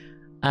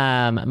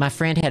 My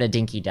friend had a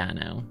Dinky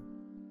Dino.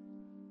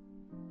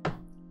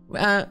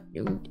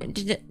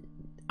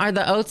 Are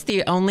the oats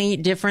the only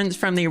difference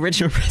from the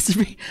original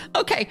recipe?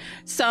 Okay,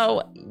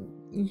 so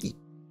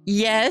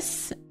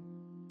yes.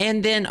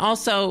 And then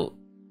also,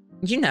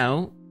 you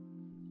know,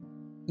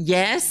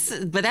 yes,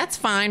 but that's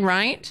fine,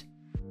 right?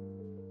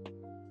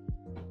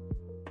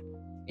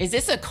 Is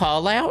this a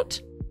call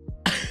out?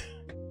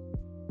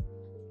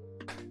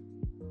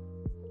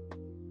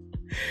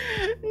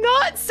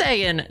 Not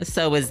saying,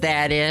 so is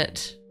that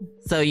it?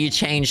 So you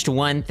changed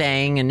one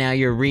thing and now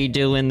you're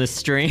redoing the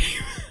stream?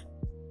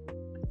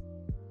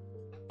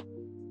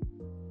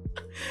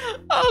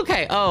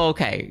 Okay, oh,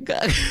 okay.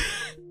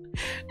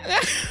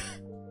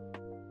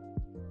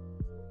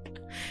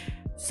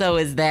 So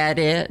is that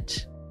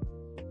it?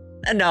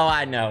 No,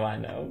 I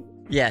know.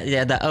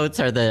 Yeah, the oats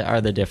are the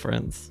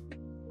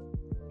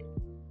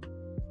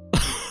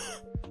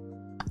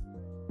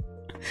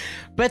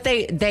But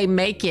they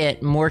make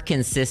it more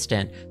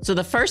consistent. So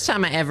the first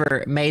time I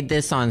ever made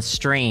this on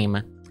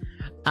stream,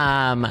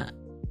 I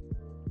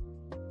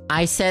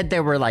said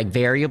there were like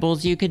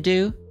variables you could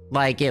do.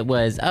 Like it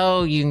was,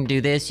 oh, you can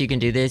do this, you can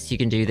do this, you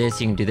can do this,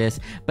 you can do this.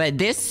 But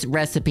this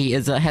recipe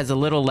has a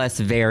little less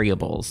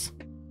variables.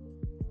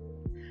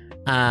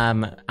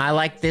 I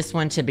like this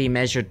one to be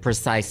measured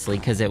precisely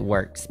because it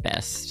works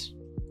best.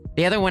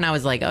 The other one I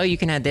was like, oh, you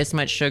can add this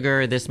much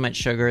sugar, this much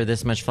sugar,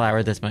 this much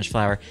flour, this much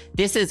flour.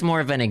 This is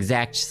more of an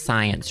exact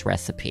science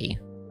recipe.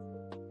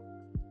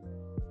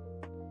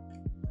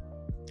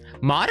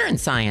 Modern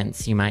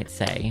science, you might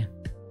say,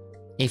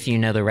 if you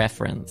know the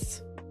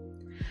reference.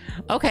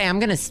 Okay, I'm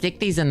gonna stick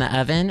these in the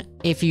oven.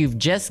 If you've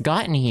just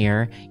gotten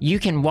here, you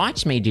can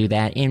watch me do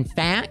that. In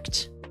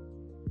fact,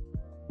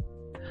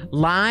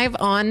 live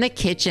on the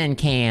kitchen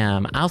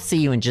cam. I'll see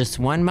you in just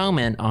one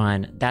moment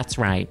on, that's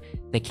right,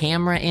 the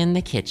camera in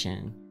the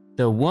kitchen,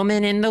 the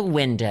woman in the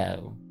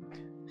window.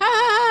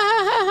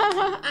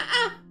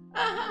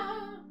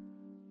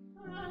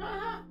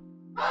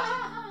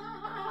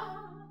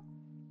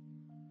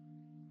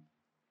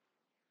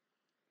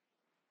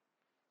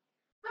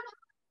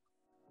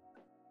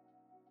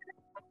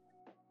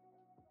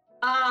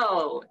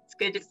 Oh, it's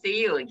good to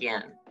see you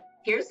again.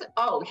 Here's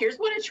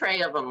what a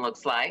tray of them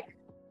looks like.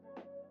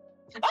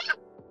 Ah!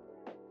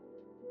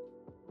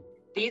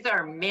 These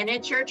are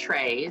miniature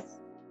trays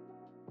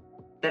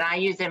that I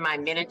use in my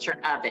miniature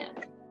oven.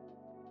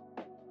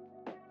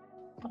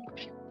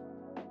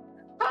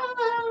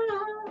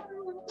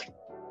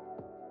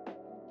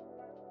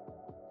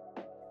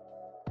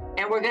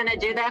 And we're gonna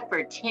do that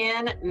for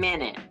 10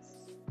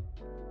 minutes.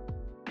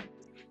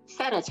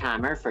 Set a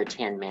timer for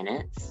 10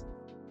 minutes.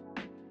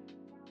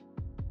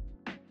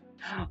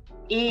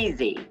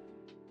 Easy.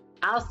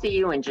 I'll see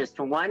you in just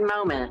one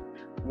moment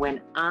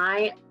when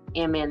I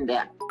am in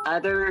the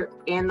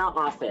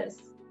office.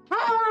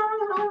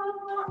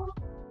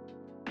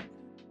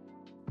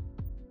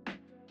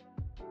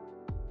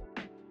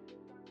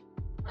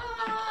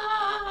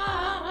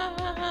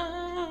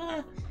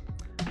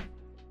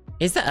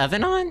 Is the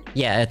oven on?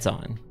 Yeah, it's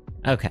on.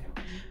 Okay.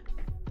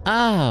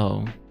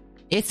 Oh,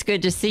 it's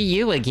good to see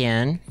you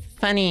again.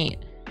 Funny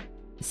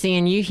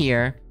seeing you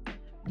here.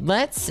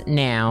 Let's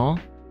now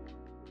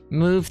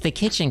move the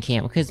kitchen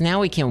cam because now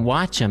we can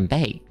watch them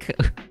bake.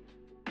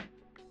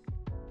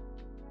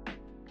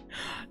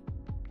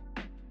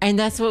 And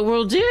that's what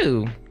we'll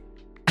do.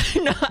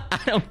 No, I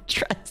don't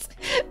trust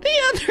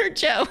the other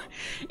Joe.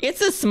 It's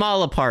a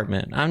small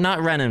apartment. I'm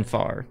not running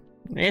far.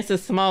 It's a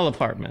small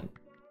apartment.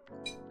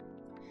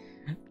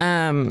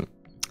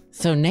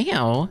 So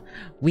now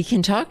we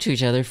can talk to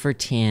each other for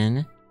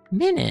 10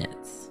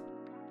 minutes.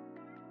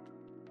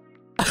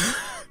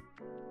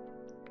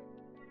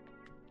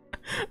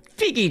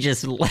 Piggy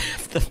just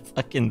left the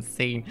fucking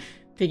scene.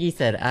 Piggy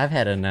said, I've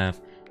had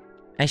enough.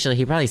 Actually,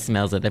 he probably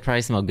smells it. They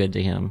probably smell good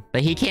to him.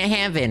 But he can't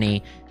have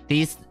any.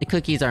 These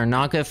cookies are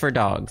not good for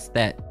dogs.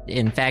 That,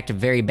 in fact, are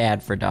very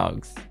bad for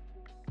dogs.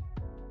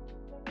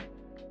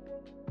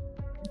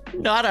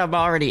 Not I'm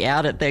already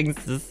out at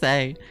things to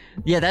say.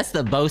 Yeah, that's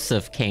the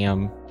Bosef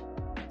cam.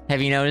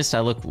 Have you noticed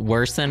I look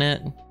worse in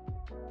it?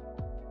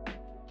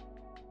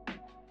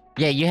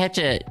 Yeah, you have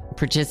to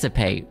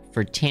participate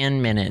for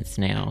 10 minutes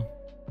now.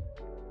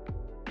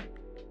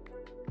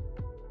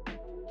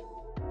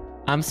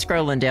 I'm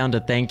scrolling down to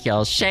thank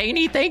y'all.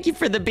 Shani, thank you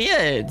for the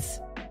bits.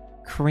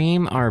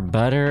 Cream or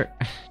butter?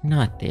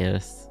 Not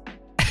this.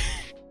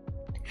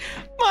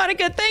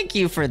 Monica, thank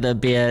you for the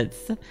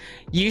bits.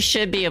 You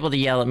should be able to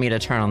yell at me to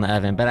turn on the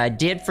oven, but I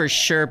did for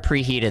sure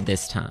preheat it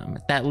this time.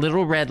 That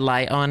little red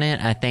light on it,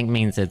 I think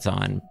means it's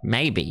on.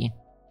 Maybe.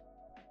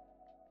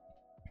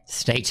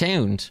 Stay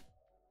tuned.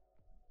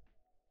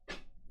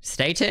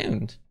 Stay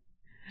tuned.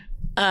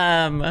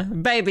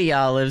 Baby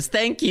Olives,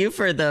 thank you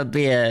for the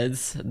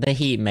bits. The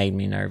heat made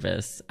me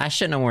nervous. I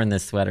shouldn't have worn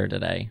this sweater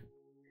today.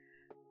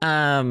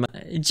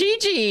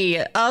 Gigi,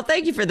 oh,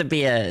 thank you for the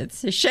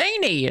bits.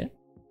 Shani.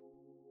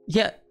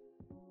 Yeah,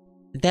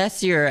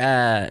 that's your,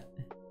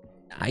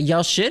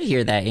 y'all should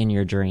hear that in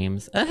your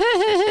dreams.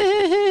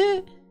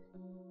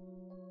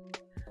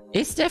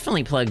 It's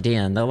definitely plugged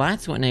in. The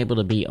lights weren't able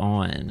to be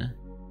on.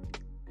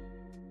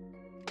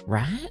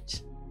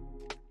 Right?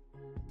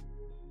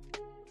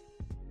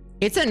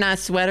 It's a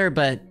nice sweater,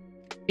 but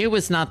it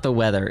was not the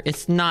weather.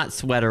 It's not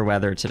sweater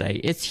weather today.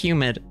 It's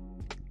humid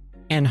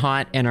and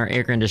hot and our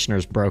air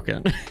conditioner's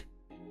broken.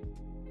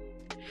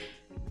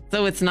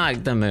 So it's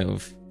not the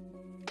move.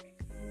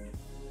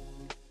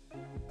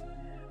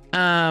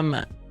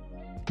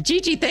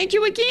 Gigi, thank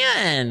you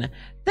again.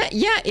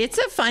 Yeah, it's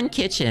a fun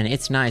kitchen.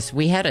 It's nice.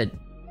 We had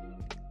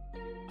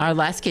our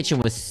last kitchen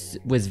was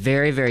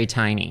very, very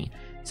tiny.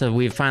 So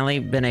we've finally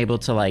been able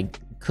to like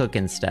cook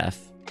and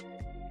stuff.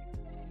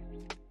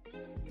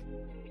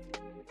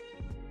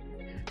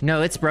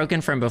 No, it's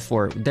broken from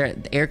before.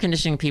 The air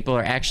conditioning people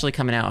are actually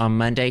coming out on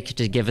Monday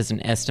to give us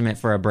an estimate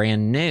for a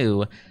brand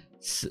new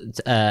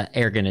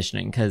air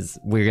conditioning because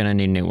we're gonna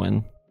need a new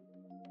one.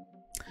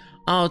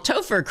 Oh,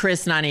 Topher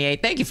Chris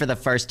 98, thank you for the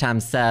first time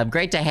sub.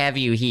 Great to have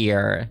you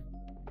here.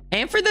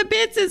 And for the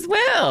bits as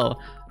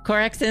well. Core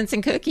accents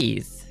and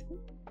cookies.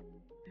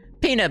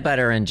 Peanut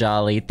Butter and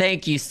Jolly,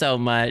 thank you so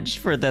much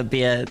for the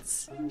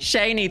bits.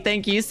 Shani,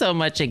 thank you so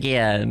much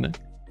again.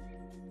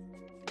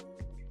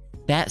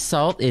 That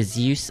salt is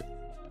use.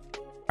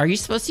 Are you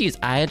supposed to use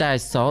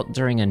iodized salt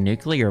during a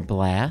nuclear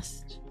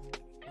blast?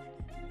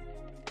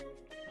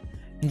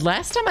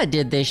 Last time I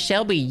did this,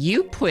 Shelby,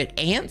 you put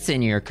ants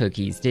in your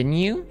cookies, didn't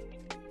you?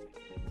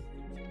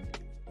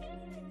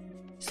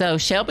 So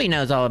Shelby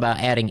knows all about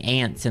adding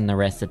ants in the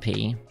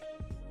recipe.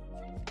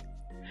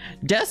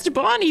 Dust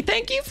Bonnie,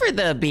 thank you for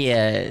the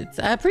bits.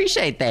 I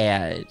appreciate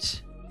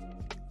that.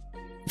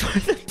 For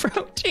the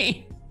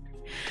protein.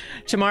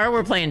 Tomorrow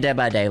we're playing Dead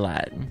by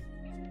Daylight.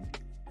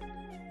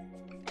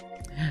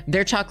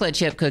 They're chocolate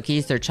chip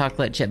cookies. They're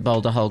chocolate chip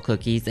bowl-to-hole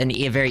cookies. And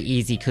a very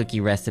easy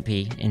cookie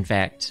recipe, in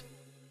fact.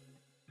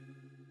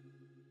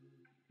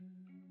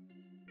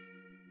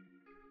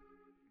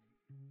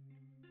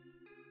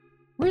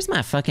 Where's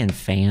my fucking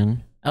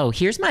fan? Oh,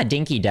 here's my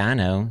Dinky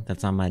Dino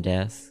that's on my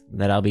desk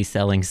that I'll be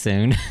selling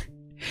soon.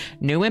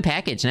 New in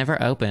package,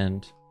 never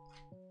opened.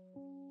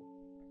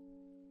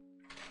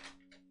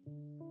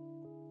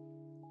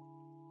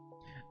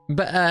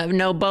 But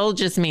no, bowl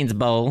just means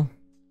bowl.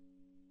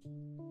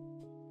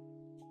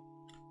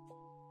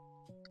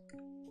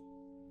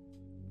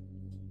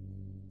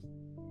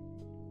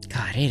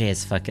 God, it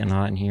is fucking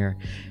hot in here.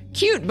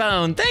 Cute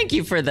Bone, thank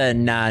you for the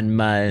 9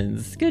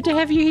 months. Good to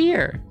have you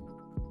here.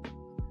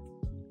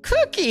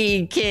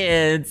 Cookie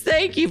Kids,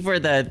 thank you for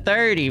the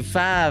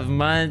 35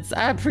 months.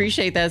 I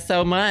appreciate that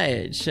so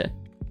much.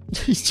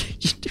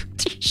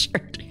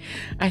 T-shirt.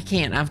 I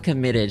can't, I'm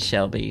committed,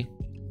 Shelby.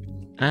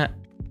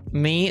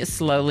 Me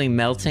slowly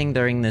melting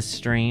during this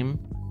stream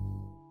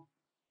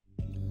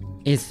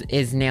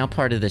is now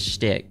part of the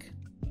shtick.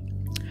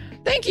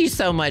 Thank you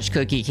so much,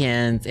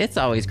 Cookiekins. It's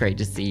always great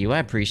to see you. I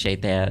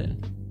appreciate that.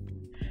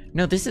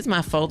 No, this is my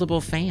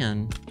foldable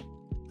fan.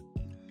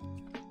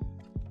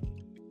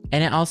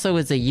 And it also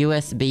is a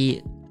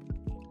USB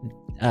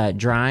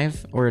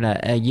drive or a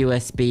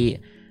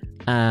USB,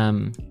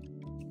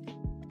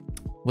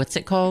 what's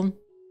it called?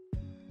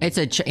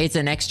 It's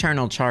an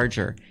external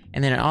charger.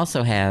 And then it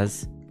also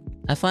has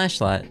a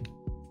flashlight.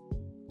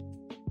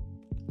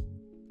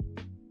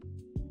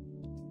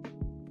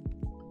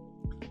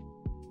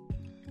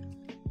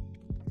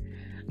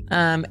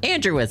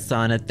 Andrew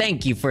Asana,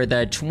 thank you for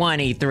the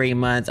 23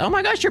 months. Oh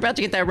my gosh, you're about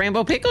to get that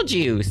rainbow pickle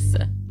juice.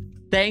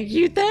 Thank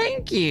you,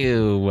 thank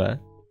you.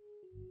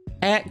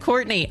 At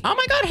Courtney, oh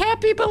my god,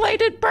 happy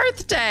belated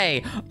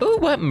birthday. Ooh,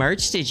 what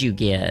merch did you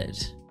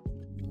get?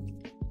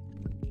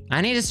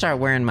 I need to start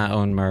wearing my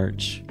own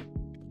merch.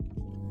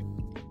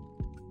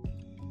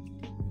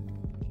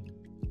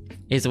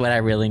 Is what I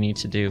really need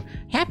to do.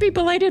 Happy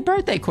belated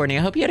birthday, Courtney.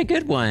 I hope you had a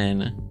good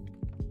one.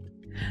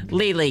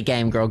 Lily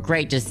Game Girl,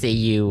 great to see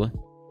you.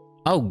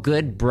 Oh,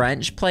 good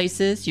brunch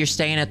places? You're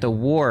staying at the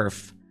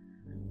Wharf.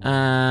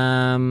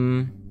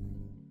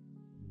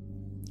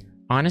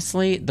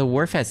 Honestly, the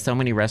Wharf has so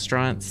many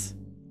restaurants.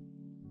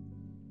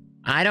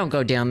 I don't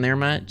go down there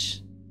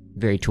much.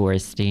 Very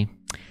touristy.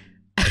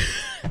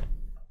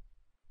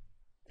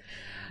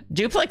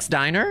 Duplex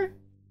Diner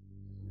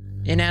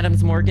in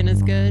Adams Morgan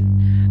is good.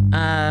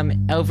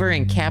 Over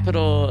in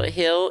Capitol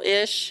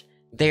Hill-ish,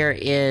 there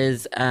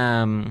is,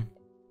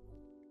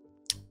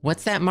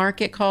 what's that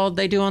market called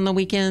they do on the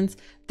weekends?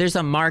 There's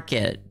a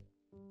market,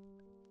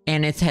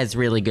 and it has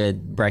really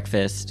good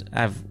breakfast.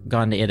 I've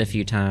gone to it a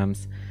few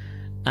times.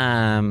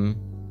 Oh,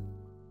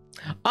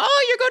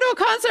 you're going to a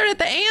concert at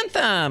the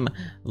Anthem.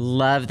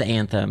 Love the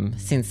Anthem.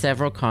 Seen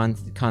several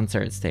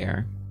concerts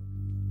there.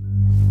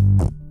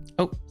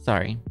 Oh,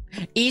 sorry.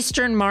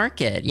 Eastern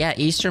Market. Yeah,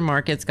 Eastern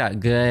Market's got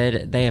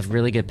good. They have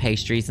really good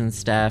pastries and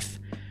stuff.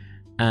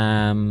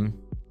 Anywhere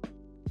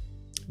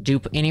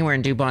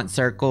in DuPont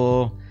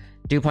Circle.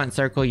 DuPont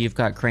Circle, you've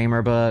got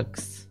Kramer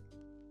Books.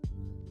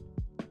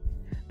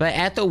 But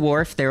at the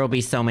Wharf, there will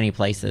be so many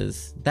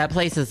places. That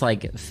place is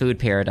like food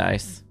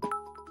paradise.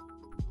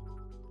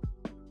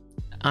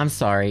 I'm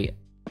sorry.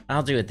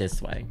 I'll do it this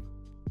way.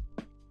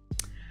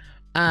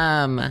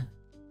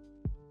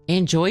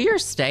 Enjoy your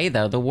stay,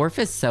 though. The Wharf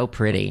is so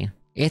pretty.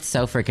 It's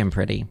so freaking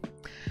pretty.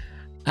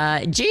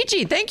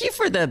 Gigi, thank you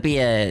for the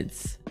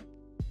bits. I'm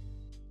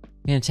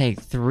gonna take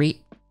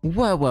 3.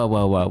 Whoa, whoa,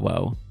 whoa, whoa,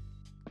 whoa.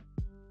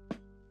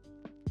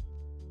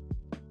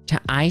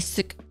 To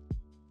Isaac.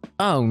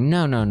 Oh,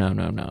 no, no, no,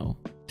 no, no.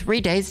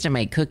 3 days to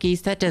make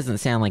cookies? That doesn't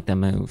sound like the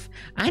move.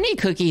 I need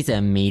cookies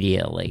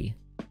immediately.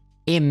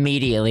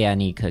 Immediately, I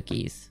need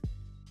cookies.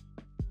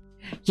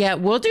 Yeah,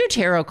 we'll do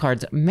tarot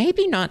cards.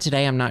 Maybe not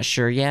today. I'm not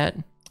sure yet.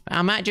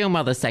 I might do them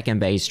while the second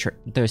tray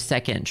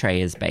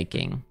is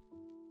baking.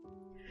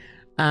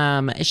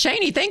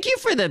 Shani, thank you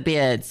for the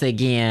bits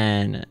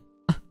again.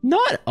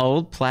 Not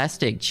old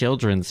plastic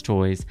children's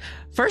toys.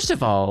 First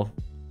of all,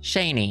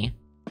 Shani,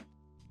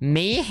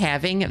 me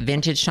having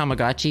vintage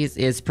Tamagotchis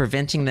is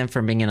preventing them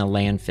from being in a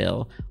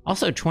landfill.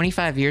 Also,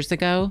 25 years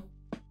ago,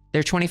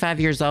 they're 25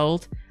 years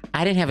old.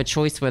 I didn't have a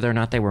choice whether or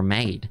not they were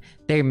made.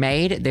 They're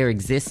made, they're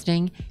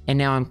existing, and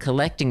now I'm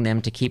collecting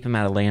them to keep them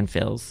out of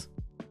landfills.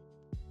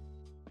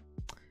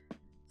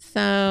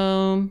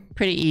 So,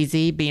 pretty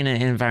easy being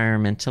an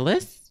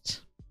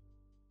environmentalist.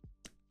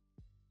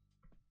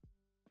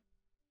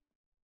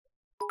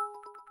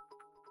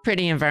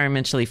 Pretty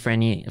environmentally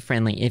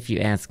friendly if you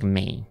ask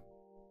me.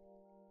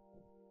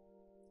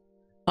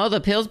 Oh,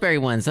 the Pillsbury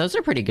ones, those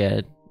are pretty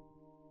good.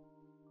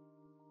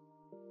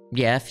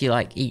 Yeah, if you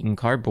like eating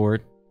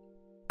cardboard.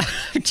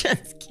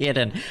 Just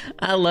kidding.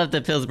 I love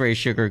the Pillsbury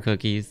sugar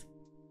cookies.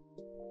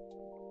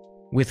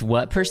 With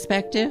what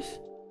perspective?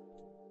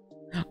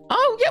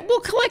 Oh, yeah, well,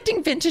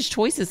 collecting vintage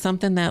toys is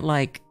something that,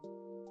 like...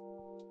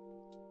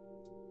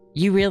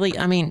 You really...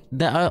 I mean,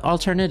 the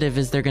alternative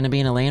is they're going to be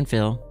in a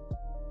landfill.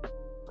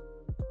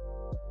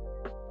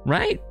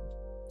 Right?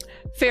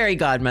 Fairy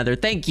Godmother,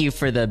 thank you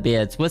for the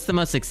bits. What's the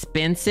most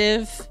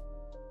expensive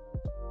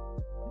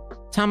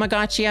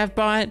Tamagotchi I've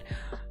bought?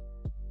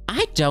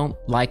 I don't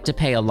like to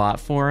pay a lot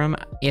for them.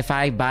 If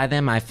I buy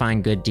them, I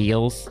find good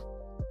deals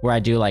where I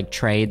do like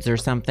trades or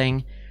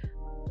something.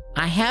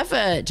 I have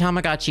a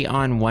Tamagotchi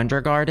on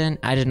Wonder Garden.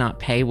 I did not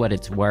pay what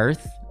it's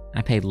worth.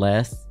 I paid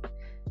less.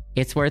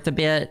 It's worth a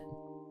bit.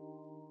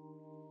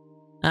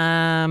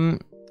 I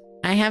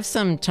have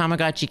some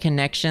Tamagotchi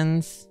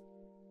connections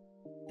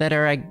that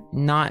are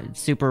not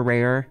super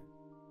rare.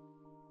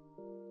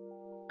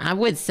 I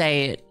would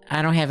say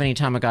I don't have any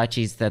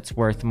Tamagotchis that's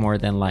worth more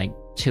than like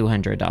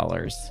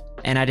 $200,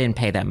 and I didn't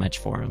pay that much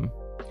for them.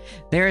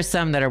 There are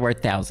some that are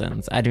worth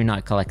thousands. I do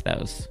not collect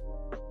those.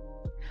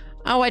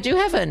 Oh, I do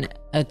have a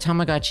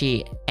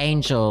Tamagotchi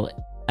Angel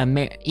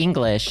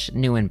English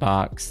new in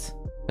box,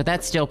 but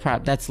that's still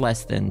that's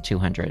less than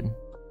 200.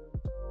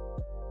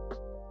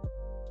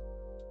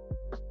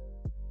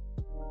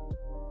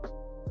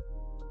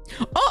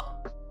 Oh!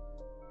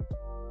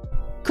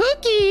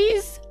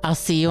 Cookies! I'll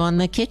see you on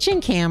the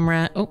kitchen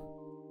camera. Oh.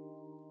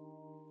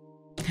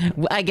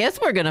 I guess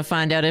we're gonna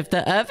find out if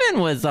the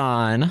oven was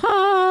on.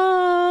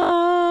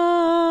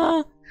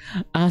 Ah,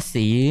 I'll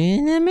see you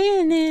in a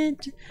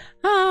minute.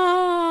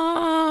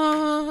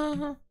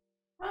 Ah,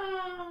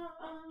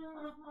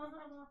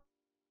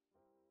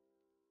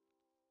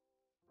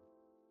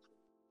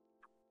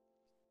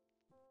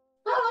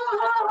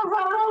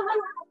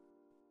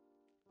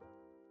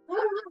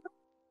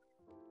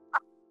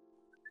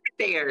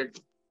 there.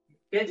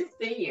 Good to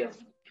see you.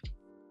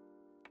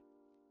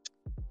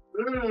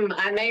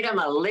 I made them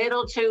a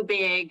little too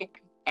big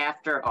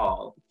after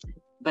all,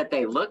 but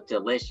they look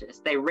delicious.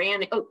 They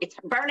ran, oh, it's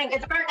burning,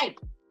 it's burning.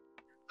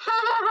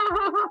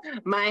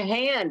 My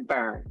hand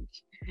burned.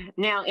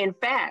 Now, in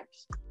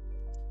fact,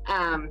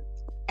 I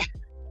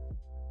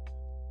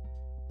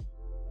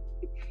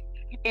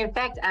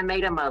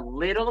made them a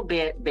little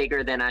bit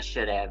bigger than I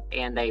should have,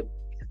 and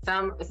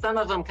some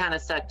of them kind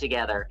of stuck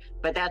together,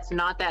 but that's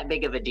not that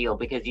big of a deal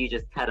because you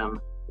just cut them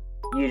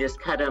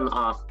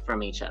off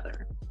from each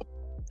other.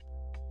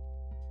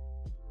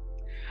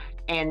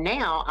 And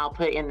now I'll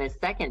put in this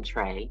second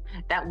tray.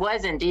 That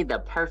was indeed the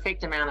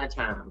perfect amount of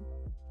time.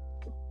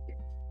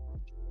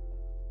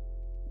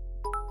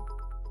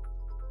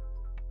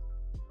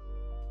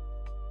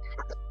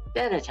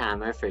 Set a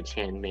timer for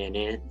 10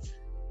 minutes.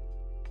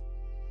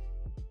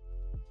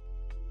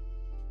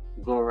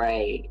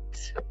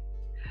 Great.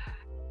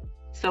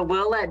 So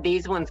we'll let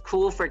these ones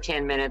cool for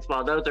 10 minutes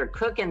while those are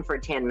cooking for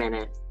 10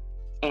 minutes,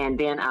 and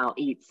then I'll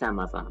eat some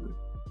of them.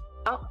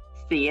 Oh,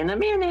 see you in a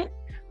minute.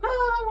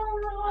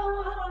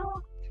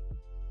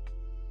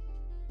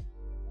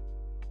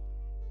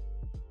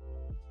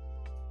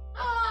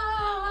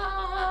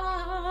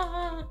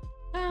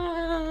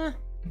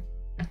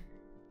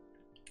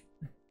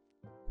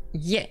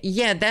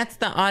 Yeah, that's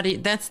the audio.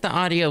 That's the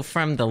audio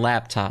from the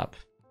laptop.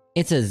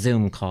 It's a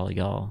Zoom call,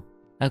 y'all.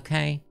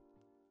 Okay?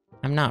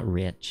 I'm not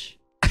rich.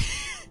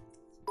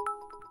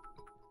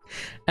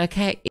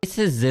 Okay, it's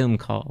a Zoom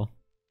call.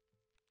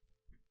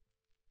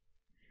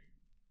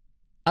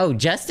 Oh,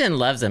 Justin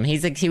loves them.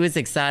 He was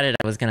excited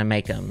I was gonna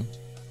making them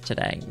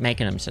today.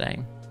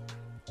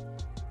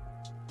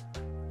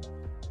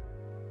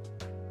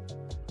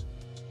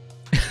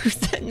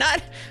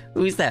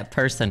 Who's that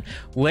person?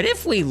 What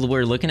if we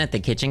were looking at the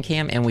kitchen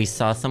cam and we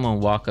saw someone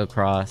walk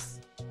across?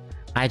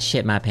 I'd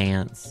shit my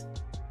pants.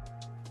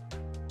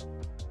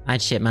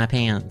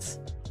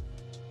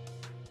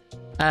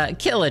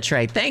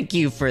 Killatray, thank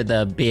you for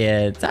the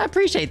bits. I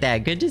appreciate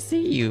that. Good to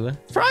see you.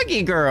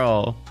 Froggy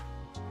girl.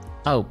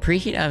 Oh,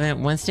 preheat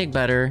oven, 1 stick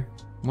butter,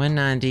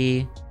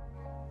 190.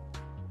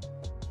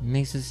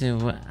 Mix this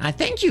in. I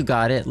think you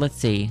got it. Let's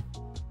see.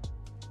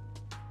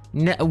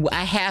 No, a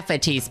half a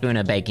teaspoon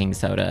of baking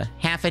soda,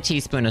 half a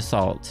teaspoon of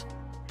salt.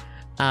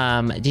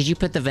 Did you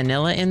put the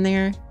vanilla in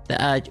there?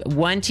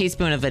 1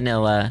 teaspoon of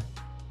vanilla.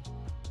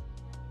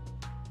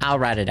 I'll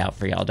write it out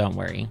for y'all, don't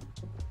worry.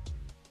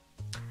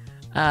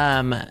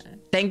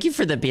 Thank you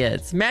for the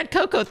bits. Mad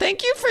Coco,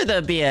 thank you for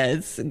the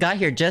bits. Got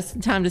here just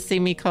in time to see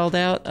me called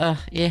out.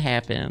 It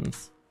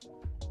happens.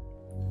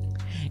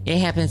 It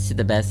happens to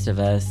the best of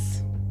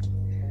us.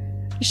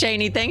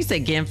 Shani, thanks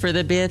again for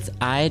the bits.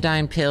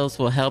 Iodine pills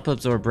will help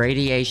absorb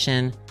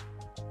radiation.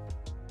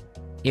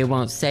 It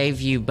won't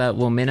save you, but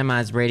will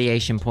minimize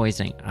radiation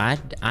poisoning. I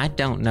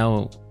don't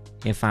know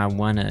if I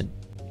want to...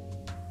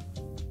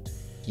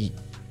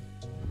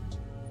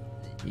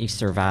 You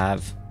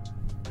survive.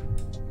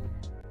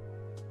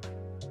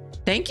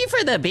 Thank you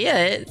for the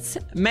bits.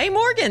 May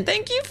Morgan,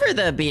 thank you for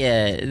the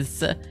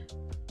bits.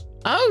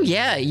 Oh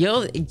yeah,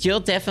 you'll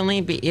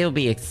definitely be, it'll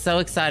be so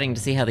exciting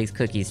to see how these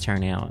cookies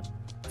turn out.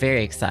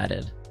 Very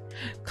excited.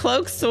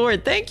 Cloak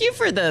Sword, thank you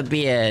for the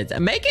bits.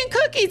 Making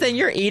cookies and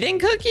you're eating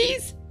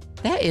cookies?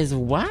 That is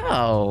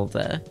wild.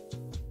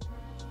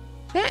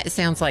 That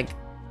sounds like...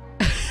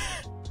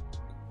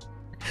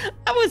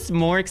 I was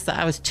more excited.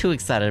 I was too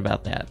excited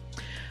about that.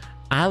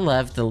 I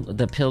love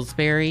the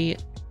Pillsbury.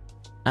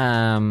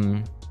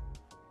 No.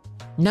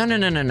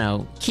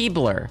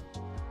 Keebler.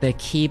 The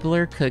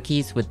Keebler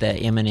cookies with the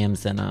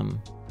M&Ms in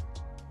them.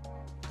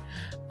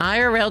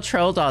 IRL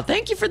Troll Doll,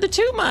 thank you for the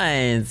 2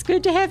 months.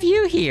 Good to have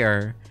you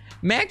here.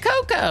 Matt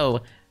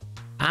Coco.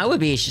 I would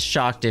be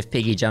shocked if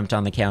Piggy jumped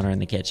on the counter in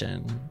the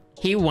kitchen.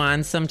 He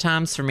whines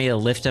sometimes for me to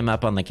lift him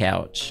up on the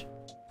couch.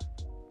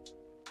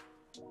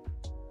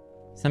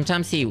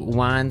 Sometimes he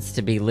whines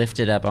to be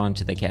lifted up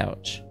onto the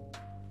couch.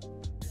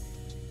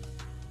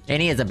 And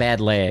he has a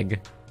bad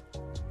leg.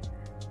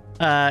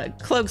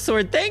 Cloak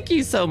Sword, thank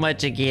you so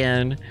much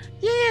again.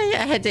 Yeah.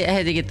 I had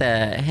to get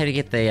the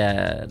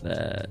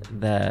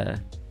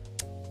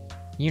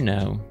you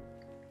know,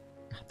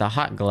 the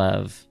hot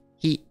glove.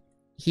 Heat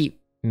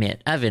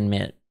mitt, oven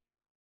mitt.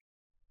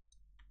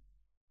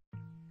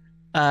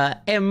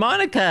 And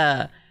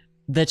Monica,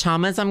 the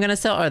Tamas I'm gonna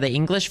sell are the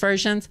English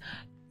versions.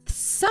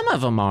 Some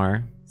of them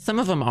are, some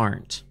of them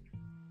aren't.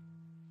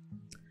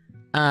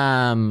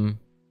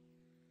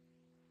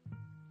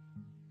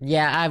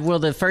 Yeah,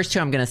 the first 2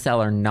 I'm gonna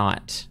sell are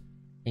not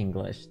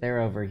English.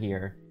 They're over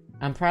here.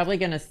 I'm probably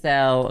gonna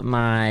sell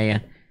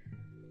my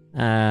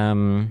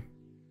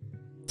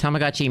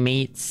Tamagotchi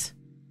Meats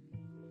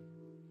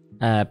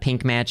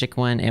Pink Magic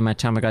one and my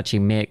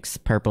Tamagotchi Mix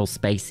Purple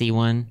Spacey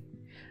one.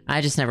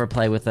 I just never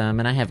play with them,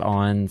 and I have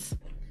Ons,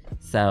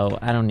 so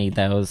I don't need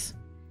those.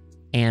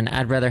 And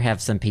I'd rather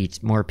have some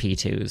more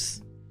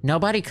P2s.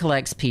 Nobody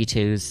collects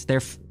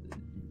P2s.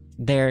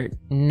 They're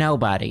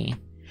nobody.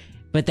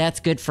 But that's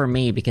good for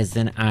me because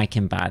then I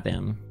can buy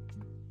them.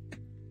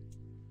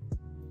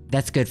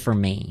 That's good for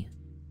me.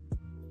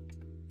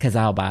 Because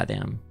I'll buy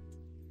them.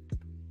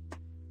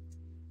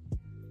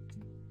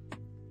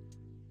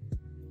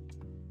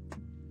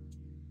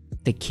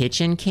 The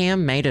kitchen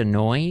cam made a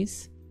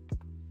noise?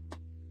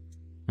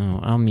 Oh,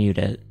 I'll mute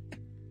it.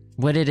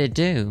 What did it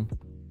do?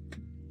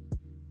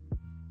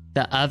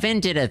 The oven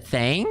did a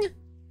thing?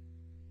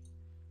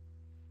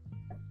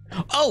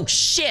 Oh,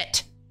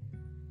 shit!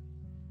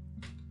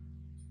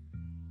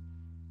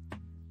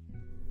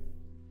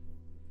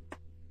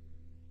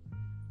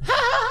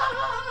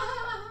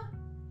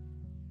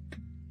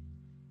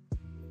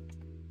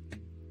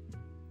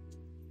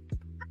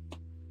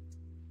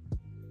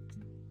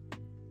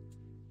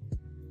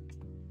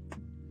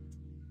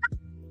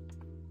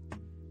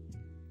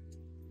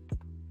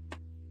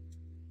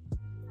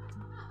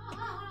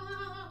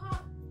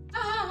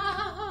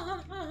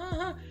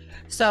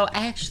 So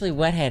actually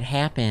what had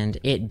happened,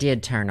 it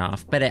did turn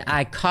off, but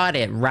I caught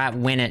it right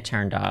when it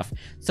turned off.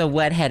 So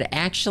what had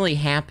actually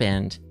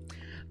happened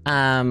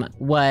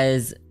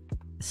was,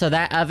 so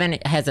that oven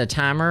has a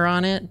timer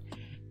on it.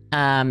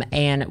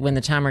 And when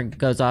the timer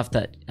goes off,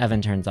 the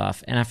oven turns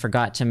off. And I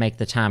forgot to make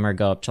the timer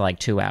go up to like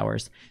 2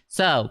 hours.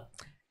 So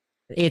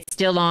it's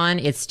still on,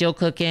 it's still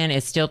cooking,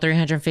 it's still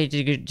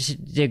 350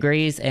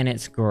 degrees, and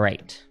it's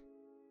great.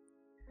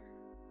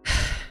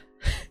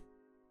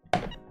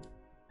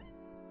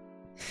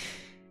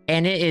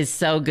 And it is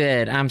so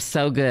good. I'm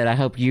so good. I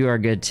hope you are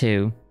good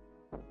too.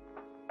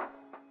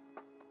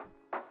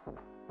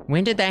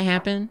 When did that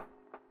happen?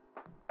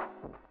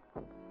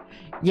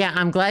 Yeah,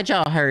 I'm glad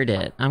y'all heard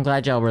it. I'm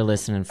glad y'all were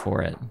listening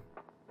for it.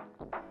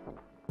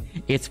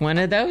 It's one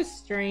of those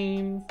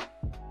streams.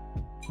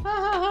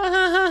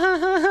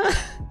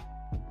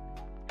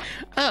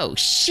 Oh,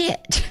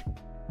 shit.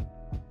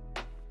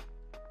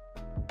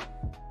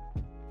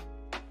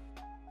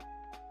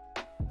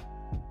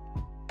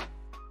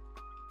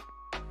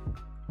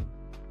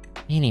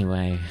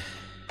 Anyway,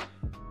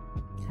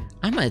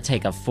 I'm gonna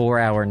take a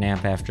 4-hour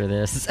nap after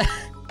this.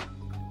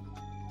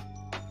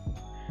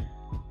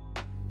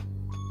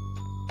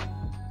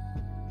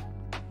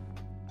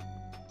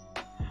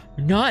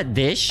 Not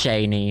this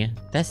Shani.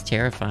 That's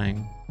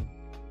terrifying.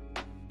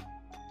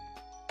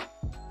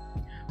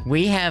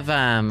 We have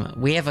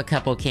a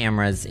couple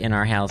cameras in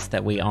our house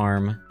that we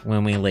arm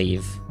when we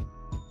leave.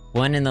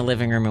 One in the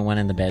living room and one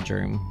in the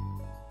bedroom.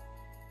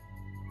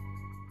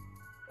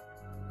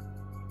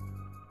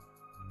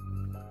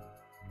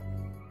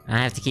 I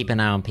have to keep an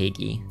eye on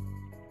Piggy.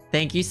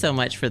 Thank you so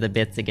much for the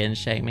bits again,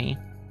 Shamey.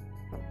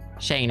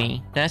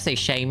 Shani. Did I say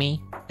Shamey?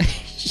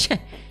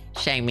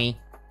 Shamey.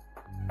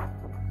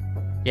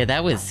 Yeah,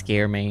 that would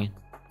scare me.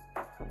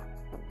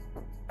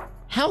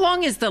 How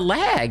long is the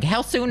lag?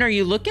 How soon are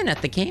you looking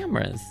at the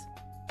cameras?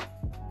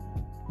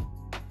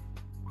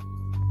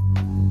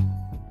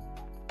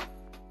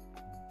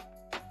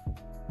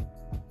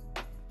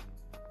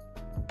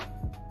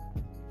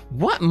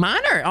 What?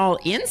 Mine are all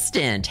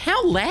instant.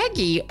 How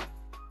laggy?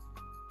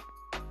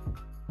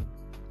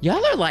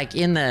 Y'all are like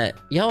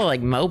y'all are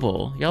like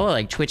mobile. Y'all are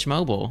like Twitch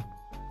mobile.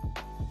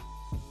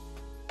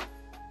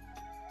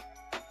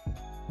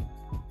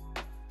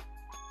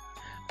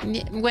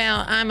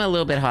 Well, I'm a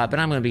little bit hot, but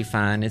I'm gonna be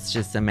fine. It's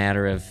just a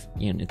matter of,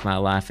 you know, it's my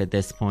life at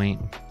this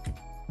point.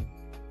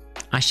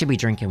 I should be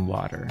drinking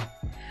water.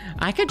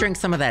 I could drink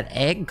some of that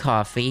egg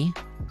coffee.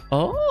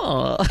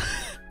 Oh. Ah!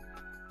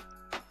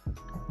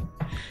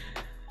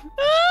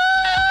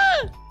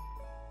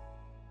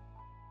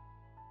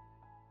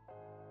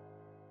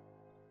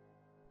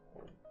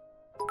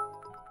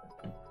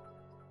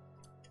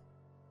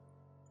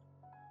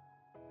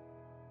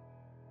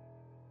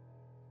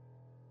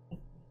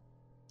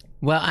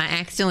 Well, I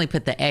accidentally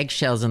put the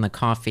eggshells in the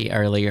coffee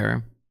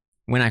earlier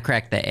when I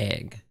cracked the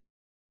egg.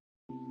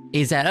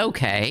 Is that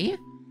okay?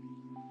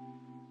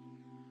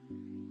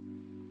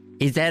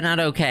 Is that not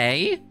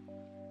okay?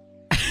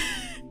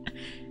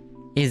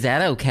 Is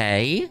that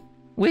okay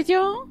with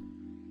y'all?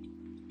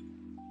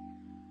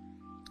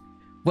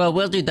 Well,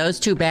 we'll do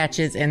those 2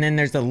 batches, and then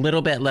there's a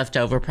little bit left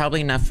over.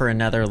 Probably enough for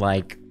another,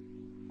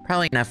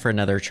 probably enough for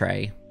another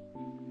tray.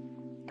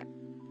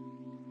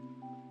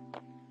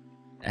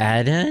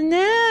 I don't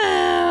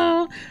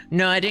know.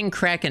 No, I didn't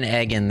crack an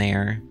egg in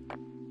there.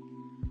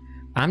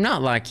 I'm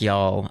not like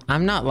y'all.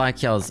 I'm not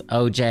like y'all's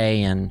OJ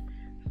and...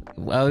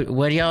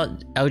 what do y'all...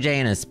 OJ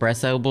and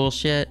espresso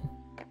bullshit?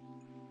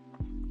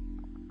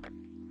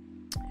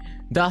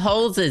 The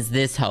holes is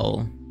this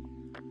hole.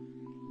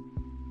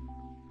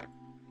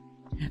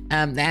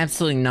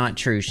 Absolutely not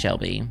true,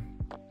 Shelby.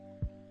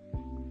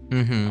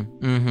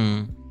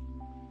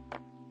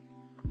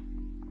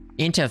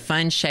 Into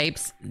fun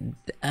shapes?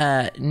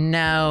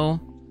 No.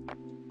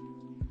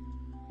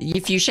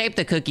 If you shape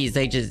the cookies,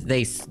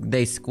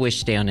 they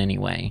squish down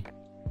anyway.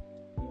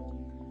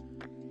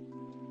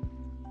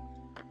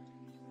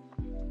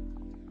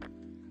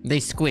 They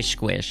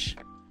squish.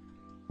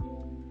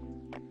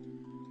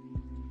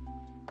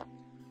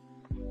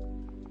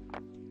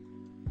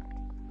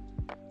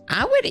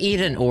 I would eat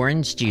an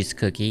orange juice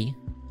cookie.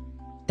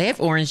 They have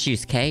orange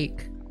juice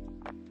cake.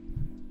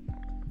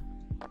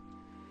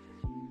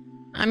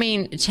 I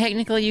mean,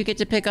 technically you get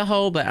to pick a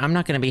hole, but I'm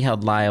not going to be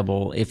held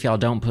liable if y'all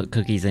don't put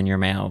cookies in your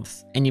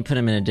mouths and you put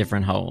them in a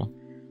different hole.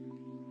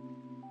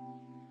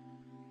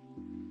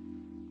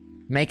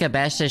 Make a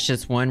batch that's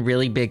just one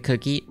really big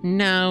cookie?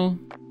 No.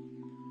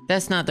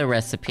 That's not the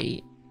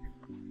recipe.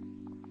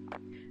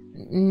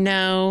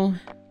 No.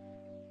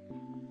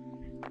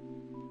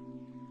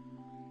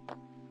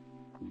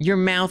 Your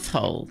mouth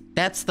hole.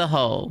 That's the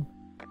hole.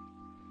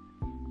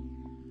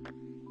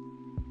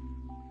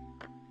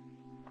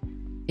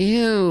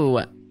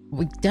 Ew.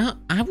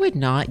 I would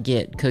not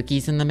get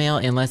cookies in the mail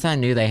unless I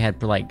knew they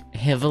had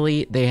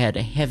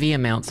heavy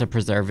amounts of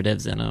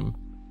preservatives in them.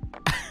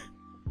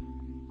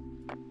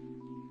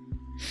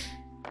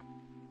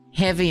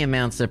 Heavy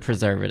amounts of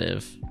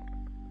preservative.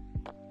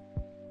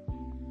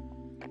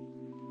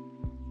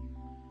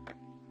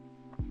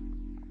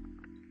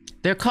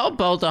 They're called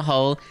boulder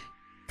hole.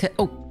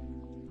 Oh,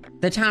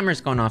 the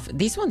timer's going off.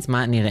 These ones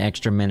might need an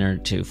extra minute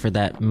or two for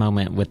that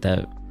moment with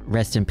the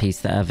rest in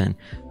peace, the oven.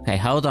 Okay,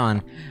 hold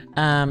on.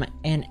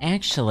 And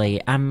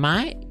actually, I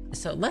might...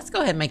 So let's go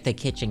ahead and make the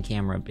kitchen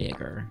camera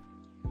bigger.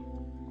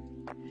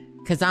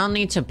 Because I'll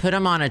need to put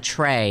them on a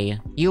tray.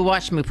 You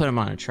watch me put them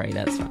on a tray,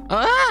 that's fine.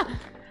 Ah!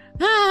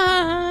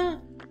 Ah!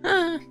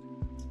 Ah!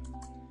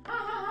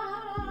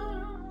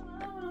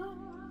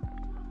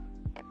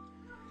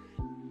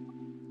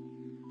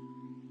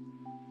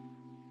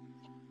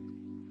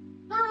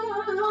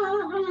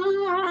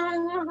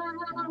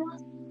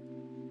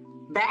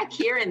 Back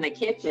here in the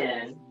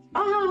kitchen.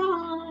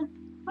 Oh,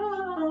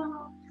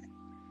 oh.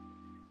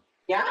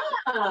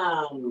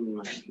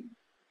 Yum.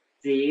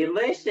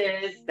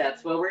 Delicious.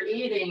 That's what we're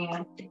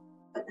eating.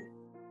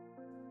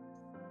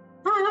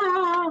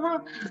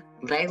 Oh,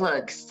 they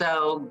look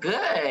so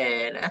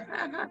good.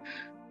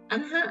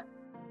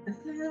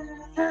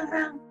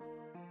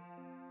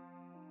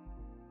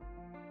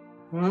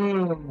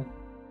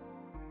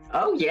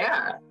 Oh,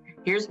 yeah.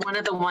 Here's one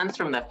of the ones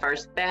from the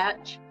first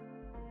batch.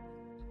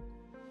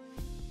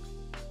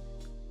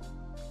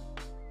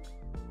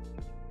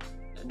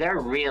 They're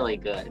really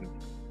good.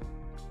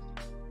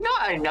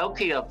 Not a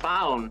Nokia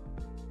phone.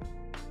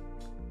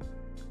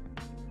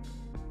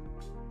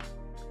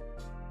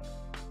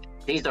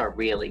 These are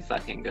really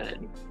fucking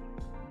good.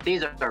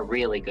 These are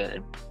really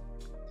good.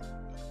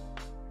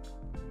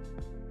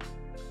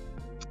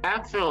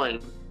 Actually,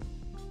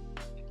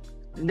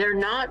 they're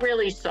not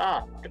really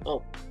soft.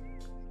 Oh.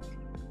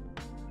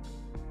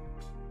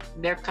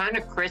 They're kind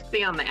of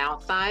crispy on the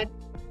outside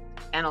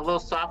and a little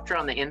softer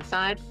on the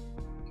inside.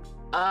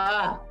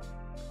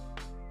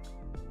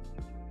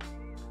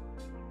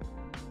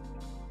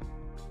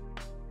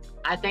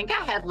 I think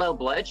I had low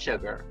blood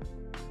sugar.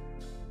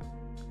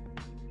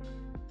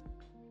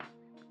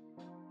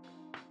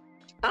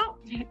 Oh,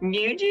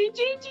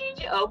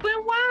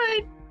 open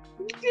wide.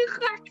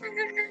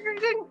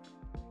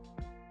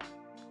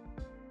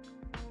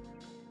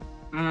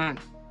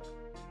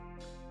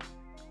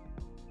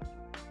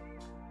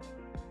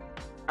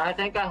 I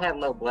think I had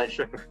low blood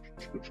sugar.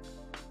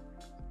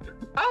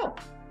 Oh,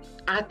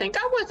 I think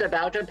I was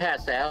about to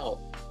pass out.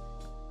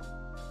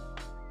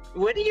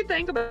 What do you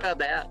think about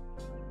that?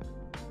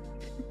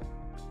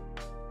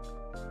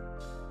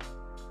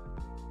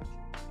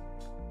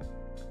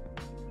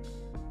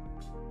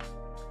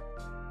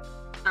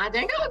 I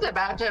think I was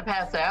about to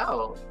pass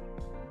out.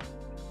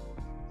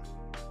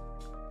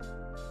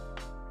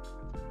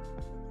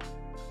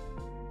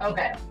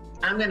 Okay,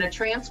 I'm gonna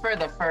transfer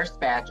the first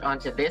batch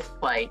onto this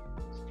plate,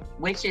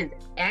 which is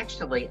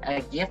actually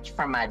a gift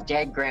from my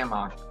dead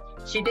grandma.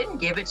 She didn't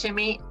give it to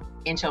me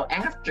until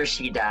after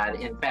she died,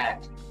 in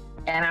fact.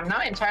 And I'm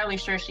not entirely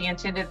sure she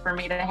intended for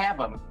me to have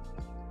them.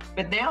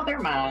 But now they're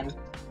mine,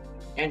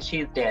 and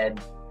she's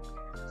dead.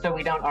 So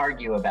we don't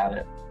argue about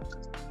it.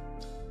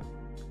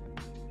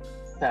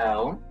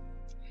 So,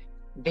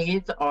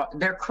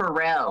 they're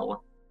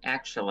Corelle,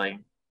 actually.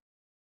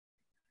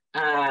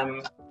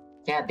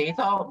 Yeah, these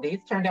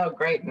turned out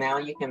great. Now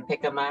you can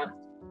pick them up.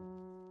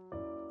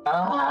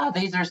 Oh,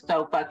 these are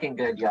so fucking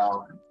good,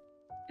 y'all.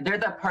 They're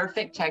the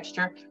perfect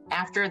texture.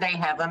 After they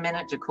have a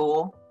minute to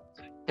cool,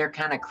 they're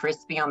kind of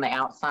crispy on the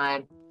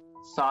outside,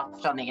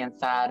 soft on the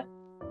inside.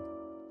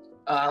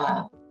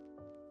 All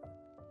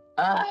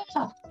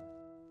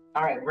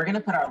right, we're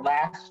gonna put our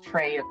last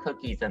tray of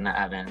cookies in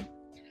the oven.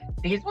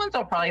 These ones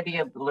will probably be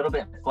a little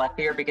bit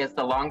fluffier because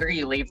the longer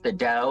you leave the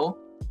dough,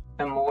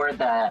 the more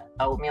the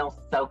oatmeal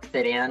soaks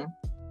it in.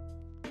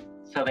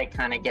 So they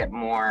kind of get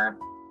more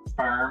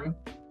firm.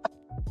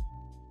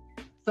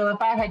 So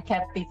if I had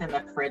kept these in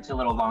the fridge a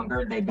little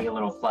longer, they'd be a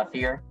little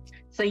fluffier.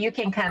 So you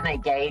can kind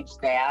of gauge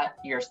that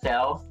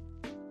yourself.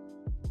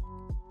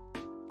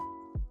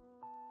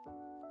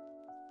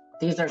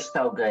 These are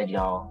so good,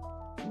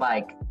 y'all.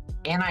 Like,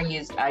 and I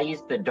used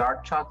the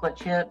dark chocolate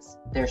chips.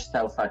 They're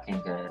so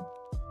fucking good.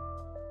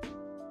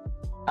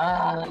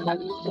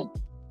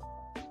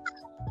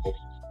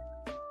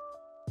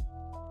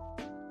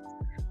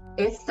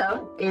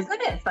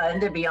 Isn't it fun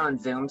to be on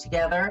Zoom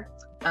together?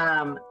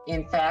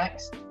 In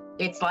fact,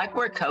 it's like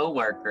we're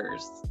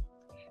co-workers.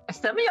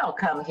 Some of y'all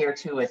come here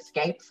to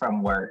escape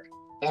from work,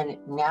 and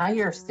now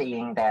you're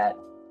seeing that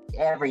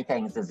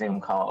everything's a Zoom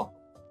call.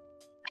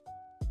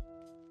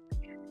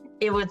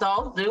 It was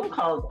all Zoom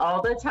calls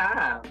all the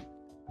time.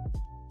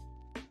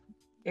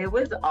 It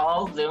was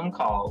all Zoom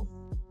calls.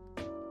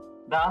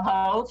 The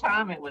whole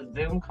time it was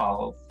Zoom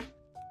calls.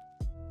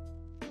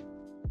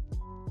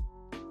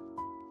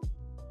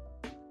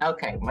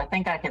 Okay, I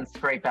think I can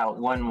scrape out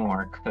one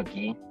more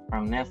cookie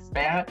from this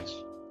batch.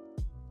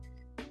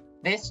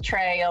 This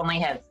tray only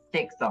has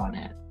 6 on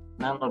it.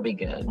 That'll be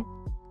good.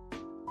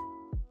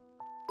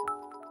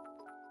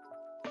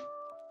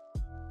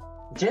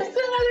 Just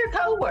another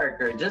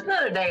coworker, just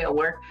another day at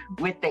work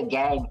with the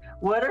gang.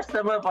 What are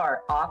some of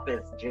our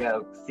office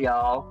jokes,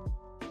 y'all?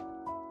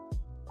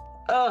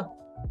 Oh,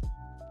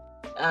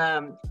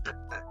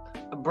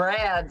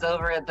 Brad's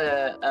over at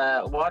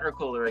the water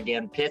cooler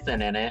again,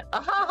 pissing in it.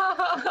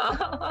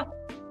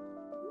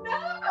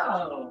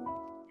 No!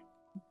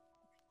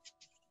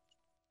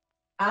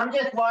 I'm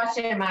just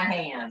washing my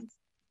hands.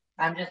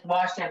 I'm just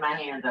washing my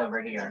hands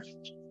over here.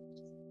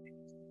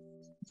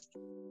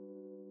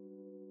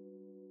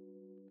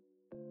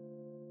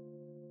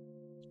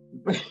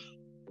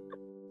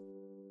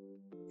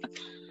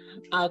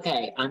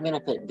 Okay, I'm gonna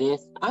put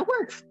this. I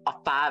work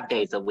 5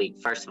 days a week.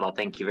 First of all,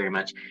 thank you very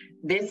much.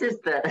 This is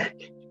the.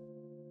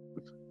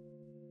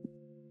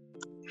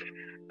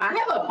 I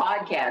have a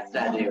podcast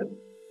I do.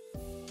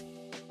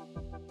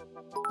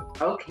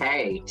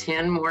 Okay,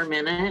 10 more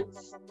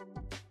minutes.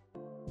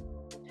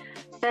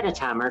 Set a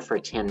timer for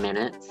 10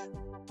 minutes.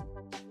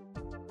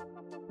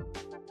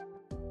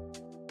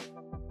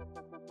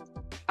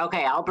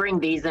 Okay, I'll bring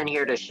these in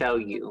here to show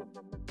you.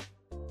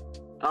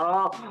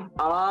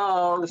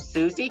 Oh,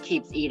 Susie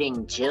keeps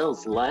eating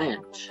Jill's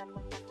lunch.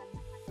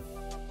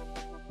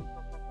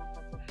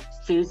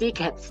 Susie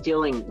kept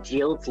stealing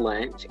Jill's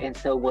lunch, and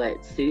so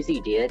what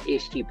Susie did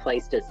is she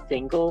placed a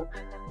single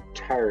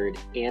turd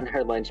in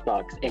her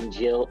lunchbox, and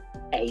Jill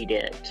ate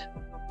it.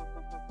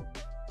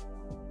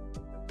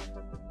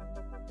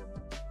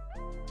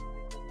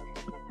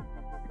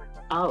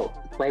 Oh,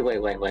 wait.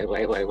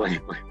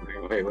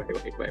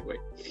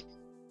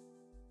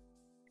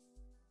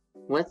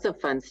 What's the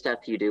fun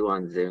stuff you do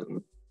on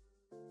Zoom?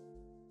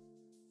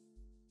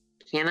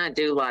 Can I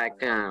do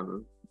like,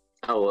 oh,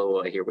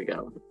 here we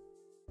go.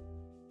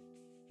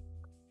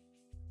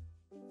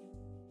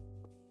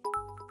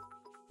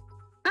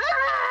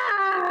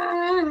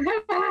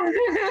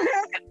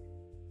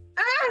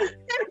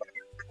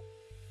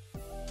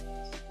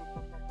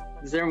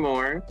 Is there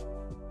more?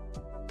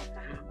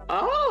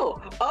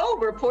 Oh,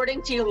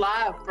 reporting to you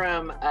live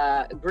from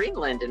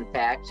Greenland, in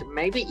fact,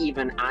 maybe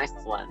even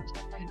Iceland.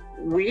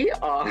 We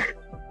are,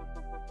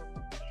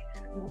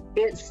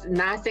 it's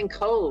nice and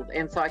cold,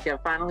 and so I can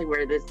finally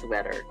wear this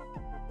sweater.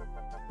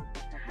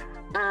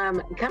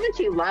 Coming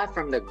to you live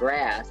from the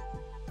grass.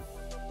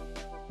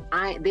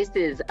 This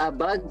is A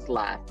Bug's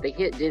Life, the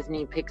hit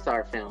Disney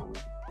Pixar film.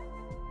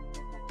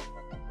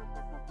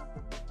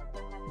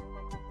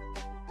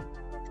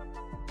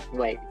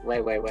 Wait.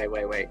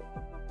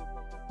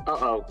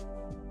 Uh-oh.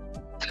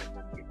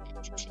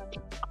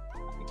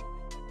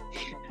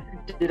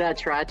 Did I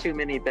try too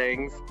many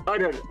things? Oh,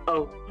 no.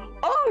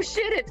 Oh,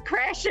 shit, it's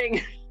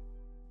crashing.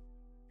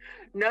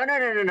 No.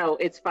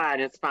 It's fine.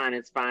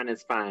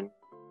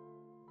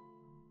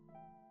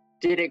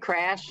 Did it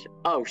crash?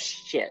 Oh,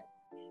 shit.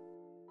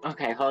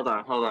 Okay, hold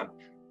on.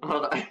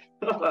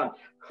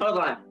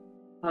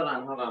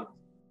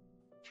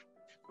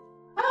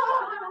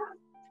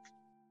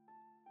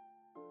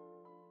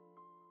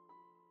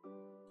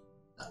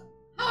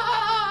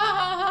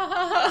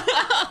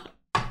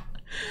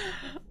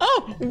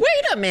 Oh,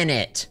 wait a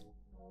minute.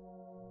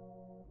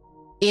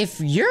 If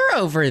you're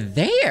over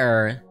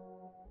there...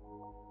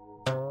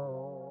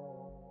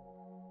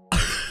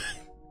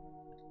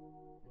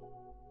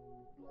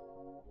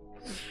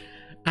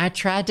 I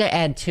tried to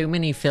add too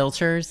many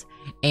filters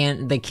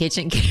and the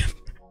kitchen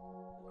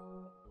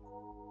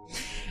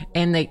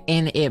and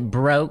it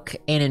broke,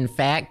 and in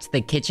fact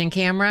the kitchen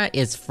camera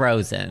is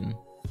frozen.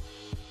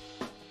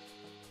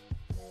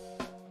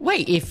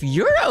 Wait, if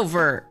you're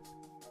over...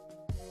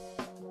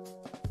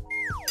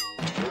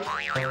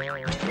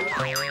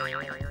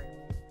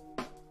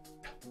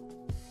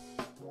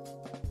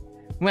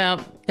 Well,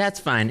 that's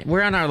fine.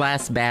 We're on our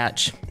last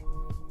batch.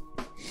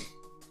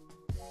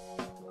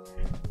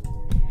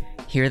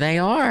 Here they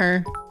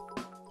are.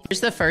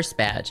 Here's the first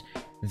batch.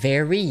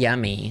 Very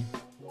yummy.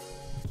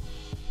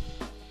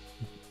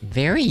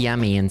 Very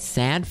yummy and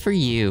sad for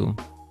you.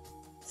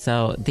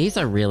 So these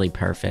are really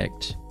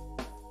perfect.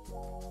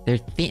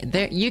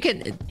 You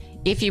can,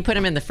 if you put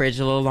them in the fridge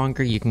a little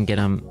longer, you can get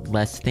them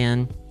less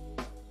thin.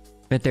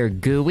 But they're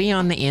gooey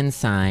on the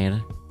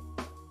inside,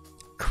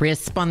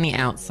 crisp on the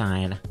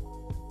outside.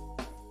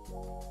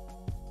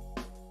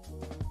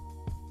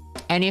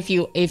 And if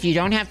you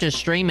don't have to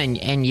stream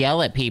and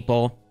yell at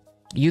people,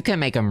 you can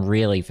make them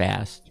really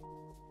fast.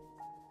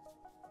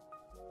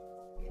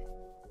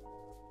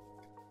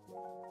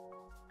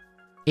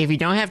 If you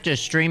don't have to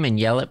stream and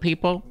yell at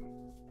people,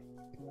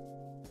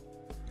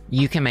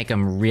 you can make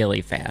them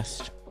really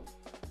fast.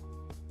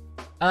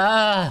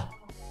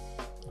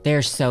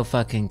 They're so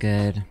fucking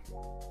good.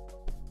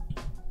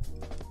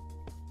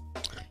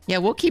 Yeah,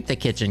 we'll keep the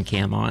kitchen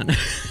cam on.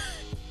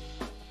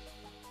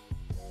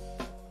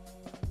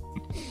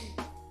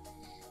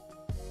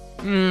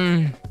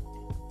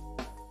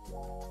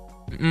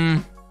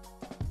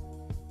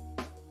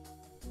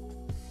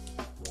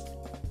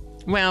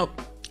 Well,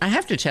 I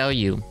have to tell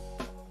you,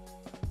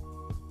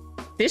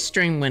 this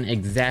stream went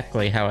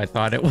exactly how I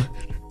thought it would.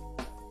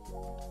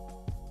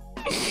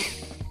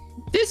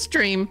 This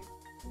stream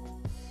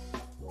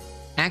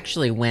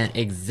actually went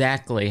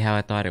exactly how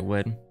I thought it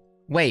would.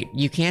 Wait,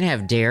 you can't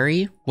have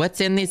dairy?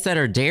 What's in these that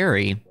are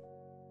dairy?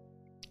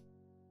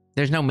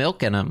 There's no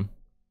milk in them.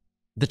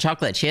 The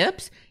chocolate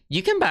chips?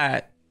 You can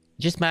buy,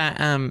 just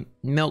buy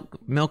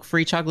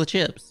milk-free chocolate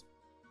chips.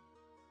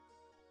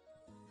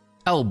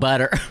 Oh,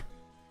 butter.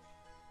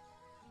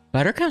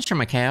 Butter comes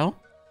from a cow?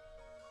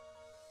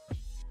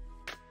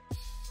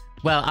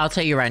 Well, I'll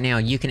tell you right now,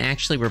 you can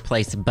actually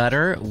replace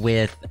butter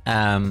with,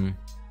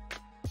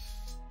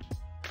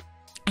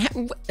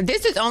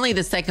 this is only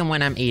the second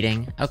one I'm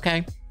eating,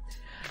 okay?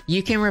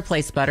 You can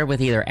replace butter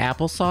with either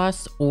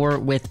applesauce or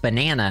with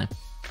banana.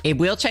 It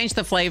will change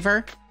the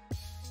flavor,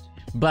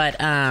 but,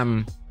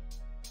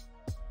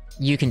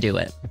 you can do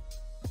it.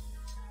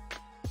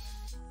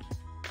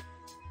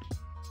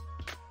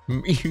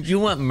 You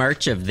want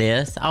merch of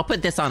this? I'll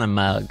put this on a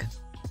mug.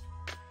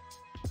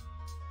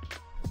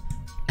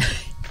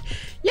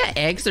 Yeah,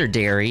 eggs are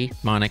dairy,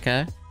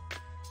 Monica.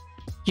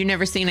 You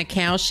never seen a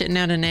cow shitting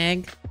out an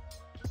egg?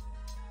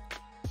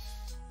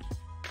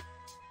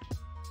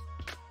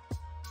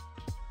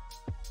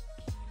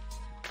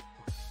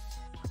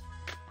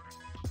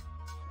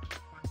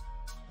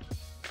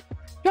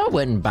 Y'all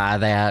wouldn't buy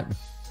that.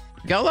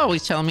 Y'all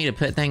always telling me to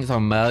put things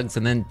on mugs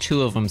and then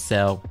 2 of them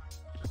sell.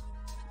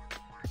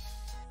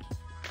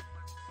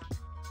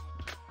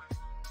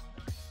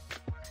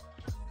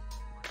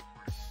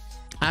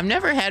 I've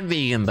never had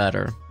vegan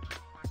butter.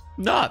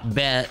 Not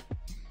bet.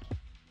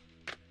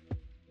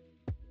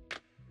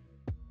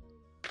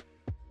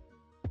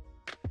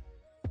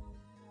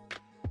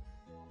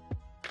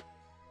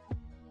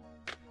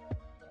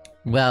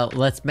 Well,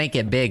 let's make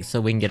it big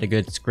so we can get a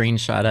good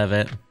screenshot of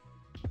it.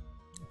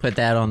 Put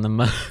that on the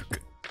mug.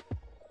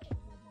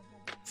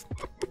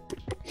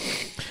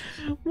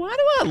 Why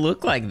do I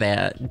look like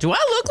that? Do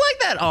I look like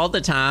that all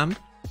the time?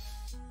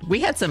 We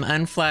had some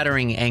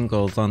unflattering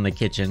angles on the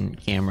kitchen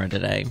camera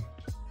today.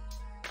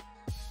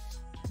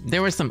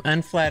 There were some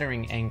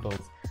unflattering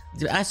angles.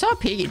 I saw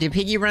Piggy. Did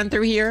Piggy run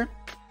through here?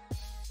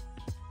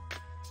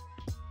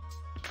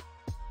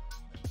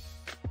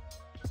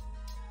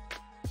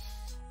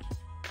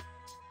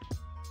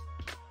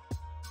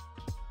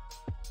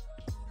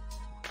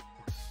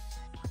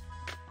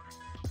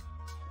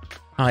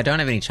 Oh, I don't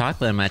have any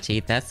chocolate in my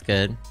teeth. That's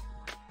good.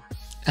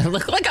 I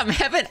look like I'm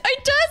having,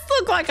 it does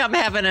look like I'm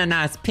having a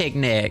nice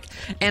picnic.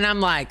 And I'm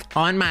like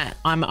I'm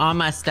on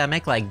my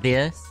stomach like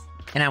this.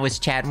 And I was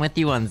chatting with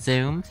you on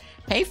Zoom.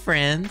 Hey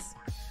friends.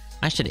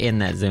 I should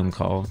end that Zoom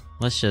call.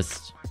 Let's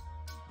just.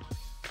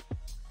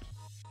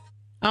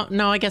 Oh,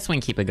 no, I guess we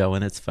can keep it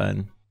going. It's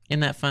fun.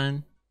 Isn't that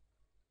fun?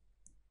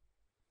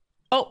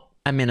 Oh,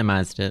 I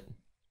minimized it.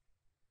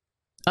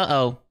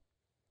 Uh-oh.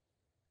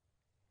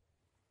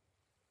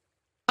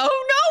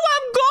 Oh no,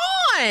 I'm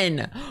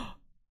gone!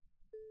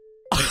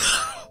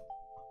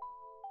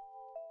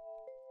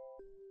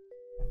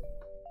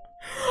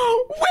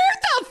 Where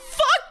the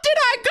fuck did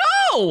I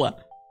go?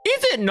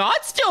 Is it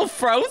not still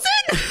frozen?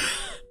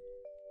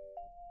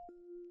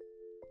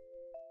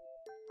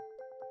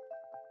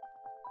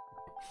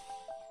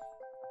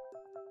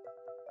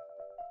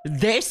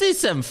 This is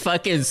some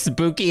fucking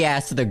spooky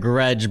ass The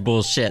Grudge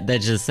bullshit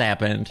that just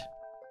happened.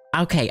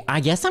 Okay, I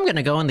guess I'm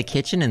gonna go in the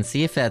kitchen and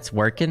see if that's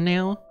working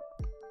now.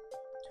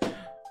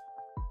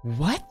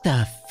 What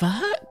the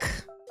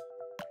fuck?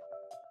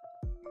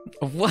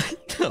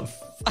 What the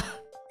fuck?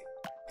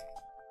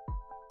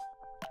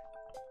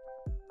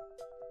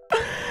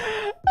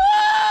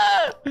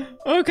 Ah!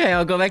 Okay,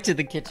 I'll go back to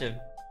the kitchen.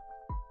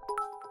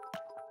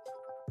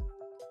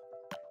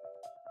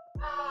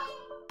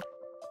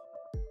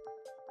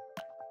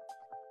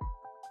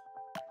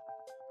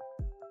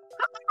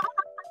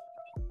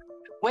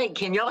 Wait,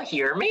 can y'all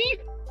hear me?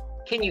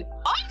 Can you?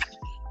 Oh!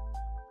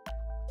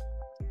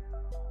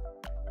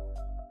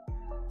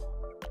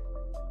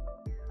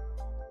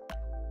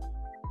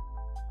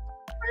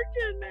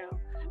 Working now.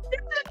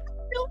 This is the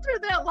filter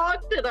that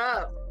locked it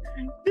up.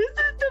 This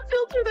is the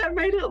filter that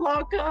made it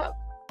lock up.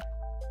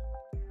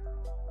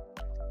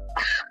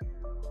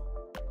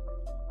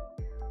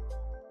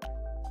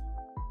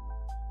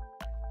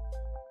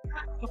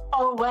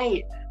 Oh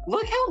wait,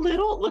 look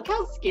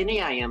how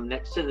skinny I am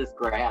next to this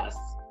grass.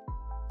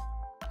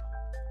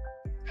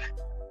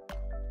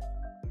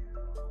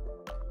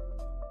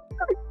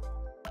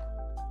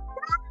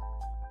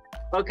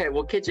 Okay,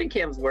 well, kitchen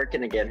cam's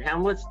working again. How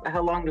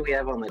long do we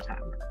have on the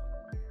timer?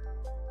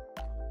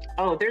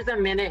 Oh, there's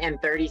 1 minute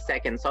and 30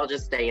 seconds, so I'll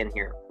just stay in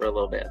here for a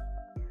little bit.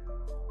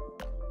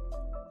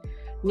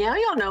 Now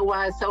y'all know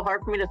why it's so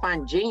hard for me to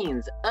find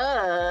jeans.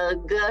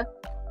 Ugh.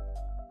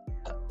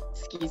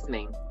 Excuse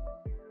me.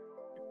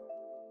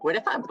 What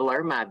if I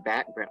blur my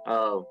background?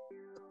 Oh.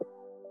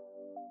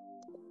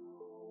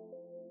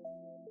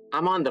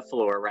 I'm on the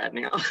floor right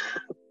now.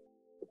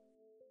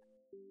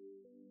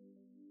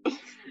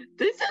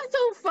 This is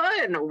so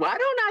fun. Why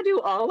don't I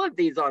do all of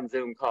these on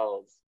Zoom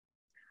calls?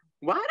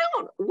 Why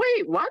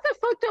the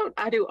fuck don't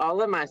I do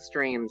all of my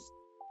streams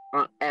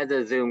as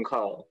a Zoom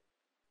call?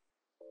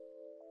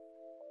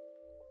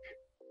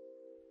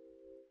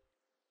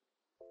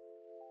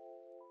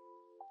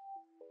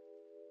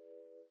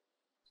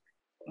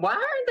 Why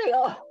aren't they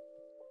all?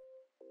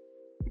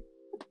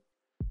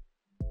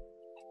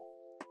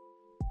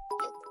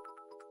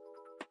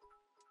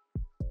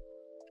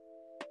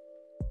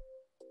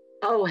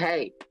 Oh,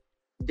 hey,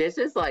 this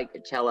is like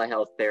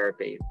telehealth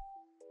therapy.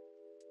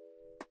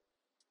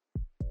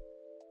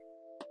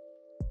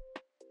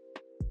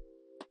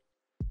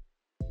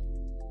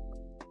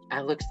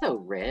 I look so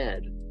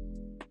red.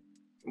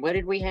 What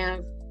did we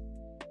have?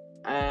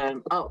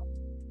 Oh,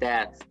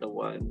 that's the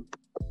one.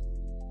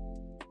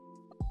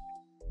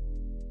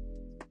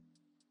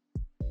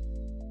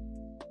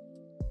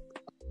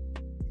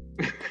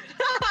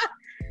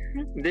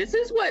 This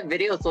is what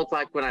videos looked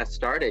like when I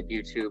started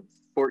YouTube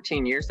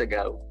 14 years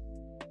ago.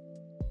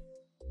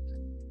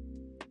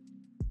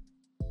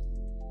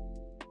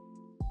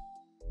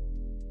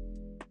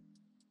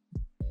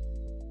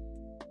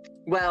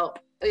 Well,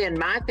 in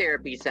my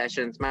therapy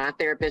sessions, my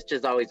therapist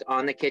is always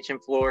on the kitchen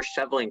floor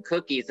shoveling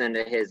cookies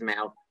into his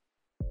mouth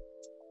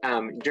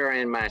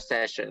during my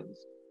sessions.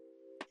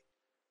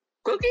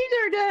 Cookies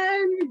are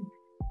done.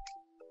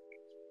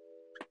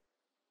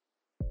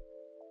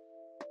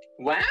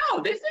 Wow,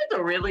 this is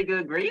a really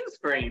good green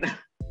screen.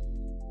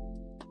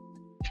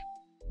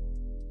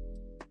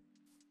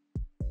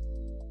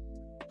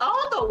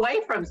 All the way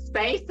from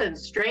space and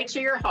straight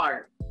to your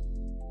heart.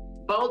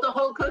 Bowl the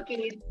whole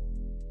cookies.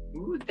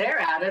 Ooh,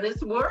 they're out of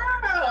this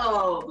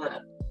world.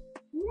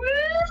 Woo!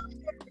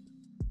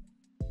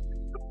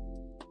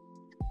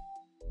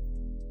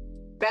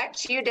 Back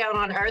to you down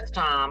on Earth,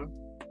 Tom.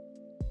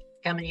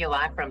 Coming to you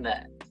live from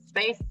the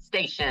space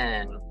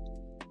station.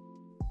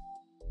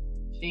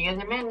 See you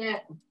in a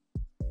minute.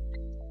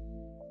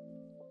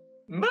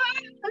 Bye.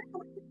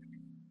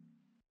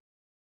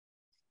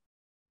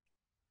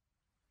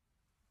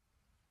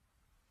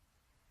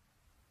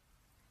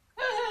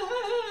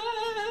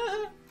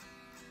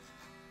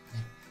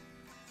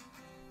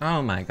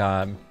 Oh my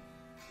God.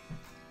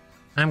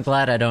 I'm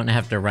glad I don't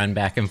have to run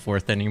back and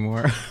forth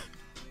anymore.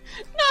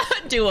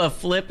 Not do a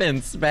flip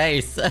in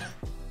space.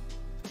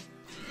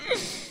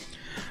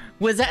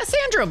 Was that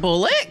Sandra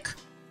Bullock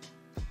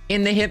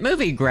in the hit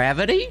movie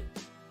Gravity?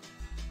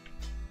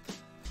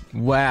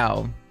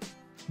 Wow.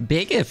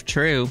 Big if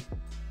true.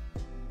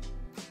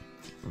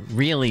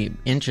 Really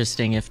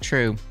interesting if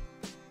true.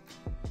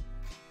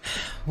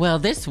 Well,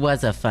 this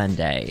was a fun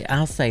day.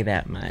 I'll say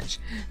that much.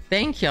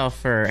 Thank y'all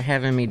for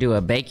having me do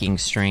a baking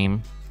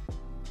stream.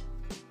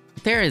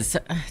 There is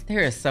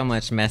so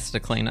much mess to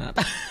clean up.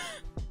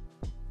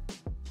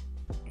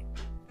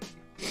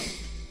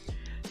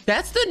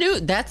 That's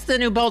the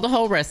new bowl to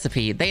hole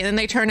recipe.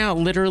 They turn out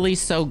literally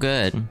so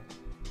good.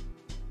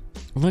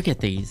 Look at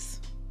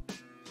these.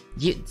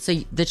 So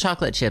the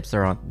chocolate chips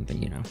are on,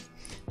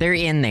 they're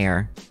in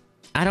there.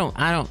 I don't,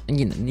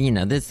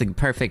 this is the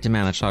perfect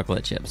amount of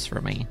chocolate chips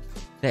for me.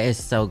 That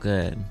is so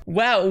good.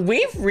 Wow,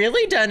 we've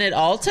really done it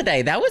all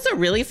today. That was a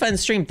really fun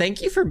stream.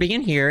 Thank you for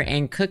being here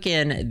and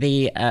cooking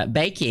the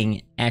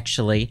baking,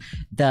 actually,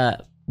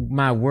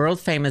 my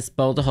world famous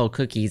bowl to hole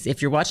cookies.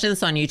 If you're watching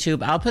this on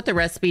YouTube, I'll put the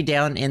recipe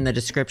down in the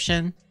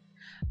description.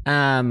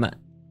 So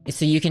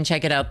you can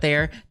check it out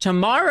there.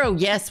 Tomorrow,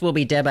 yes, will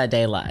be Dead by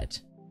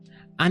Daylight.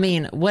 I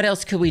mean, what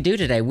else could we do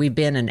today? We've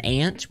been an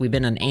ant. We've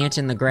been an ant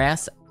in the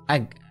grass.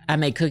 I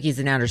made cookies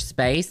in outer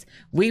space.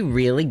 We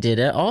really did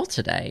it all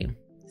today.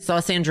 Saw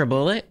Sandra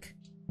Bullock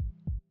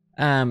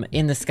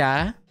in the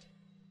sky.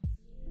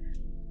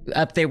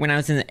 Up there when I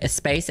was in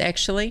space,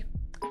 actually.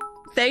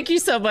 Thank you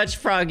so much,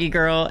 Froggy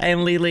Girl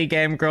and Lily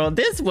Game Girl.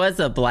 This was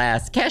a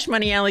blast. Cash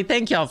Money Alley,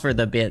 thank y'all for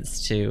the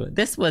bits, too.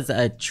 This was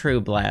a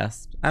true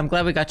blast. I'm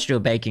glad we got to do a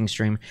baking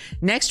stream.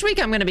 Next week,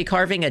 I'm going to be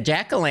carving a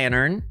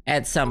jack-o'-lantern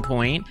at some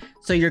point,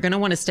 so you're going to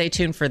want to stay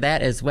tuned for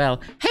that as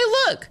well. Hey,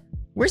 look!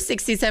 We're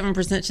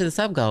 67% to the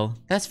sub goal.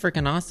 That's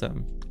freaking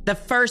awesome. The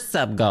first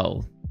sub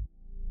goal.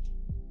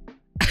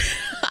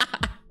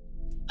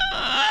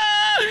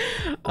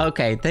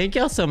 Okay, thank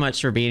y'all so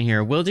much for being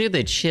here. We'll do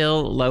the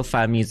chill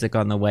lo-fi music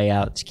on the way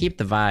out to keep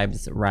the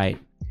vibes right.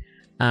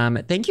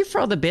 Thank you for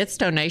all the bits,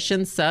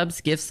 donations,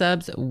 subs, gift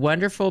subs,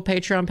 wonderful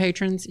Patreon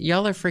patrons.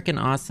 Y'all are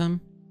freaking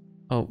awesome.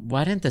 Oh,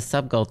 why didn't the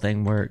sub goal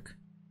thing work?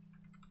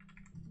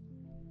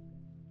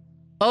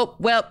 Oh,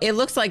 well, it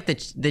looks like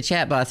the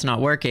chat bot's not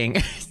working.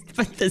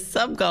 But the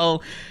sub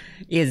goal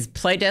is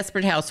play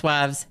Desperate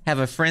Housewives, have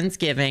a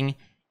Friendsgiving,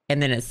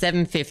 and then at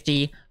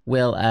 7:50,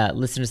 we'll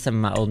listen to some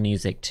of my old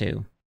music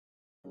too.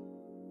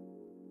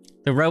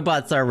 The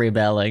robots are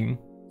rebelling.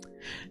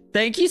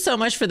 Thank you so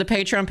much for the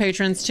Patreon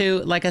patrons too.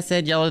 Like I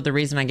said, y'all are the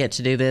reason I get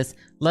to do this.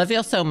 Love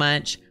y'all so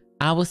much.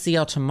 I will see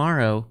y'all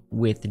tomorrow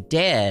with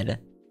Dead.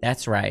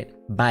 That's right,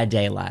 by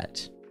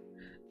Daylight.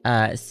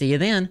 See you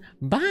then.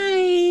 Bye.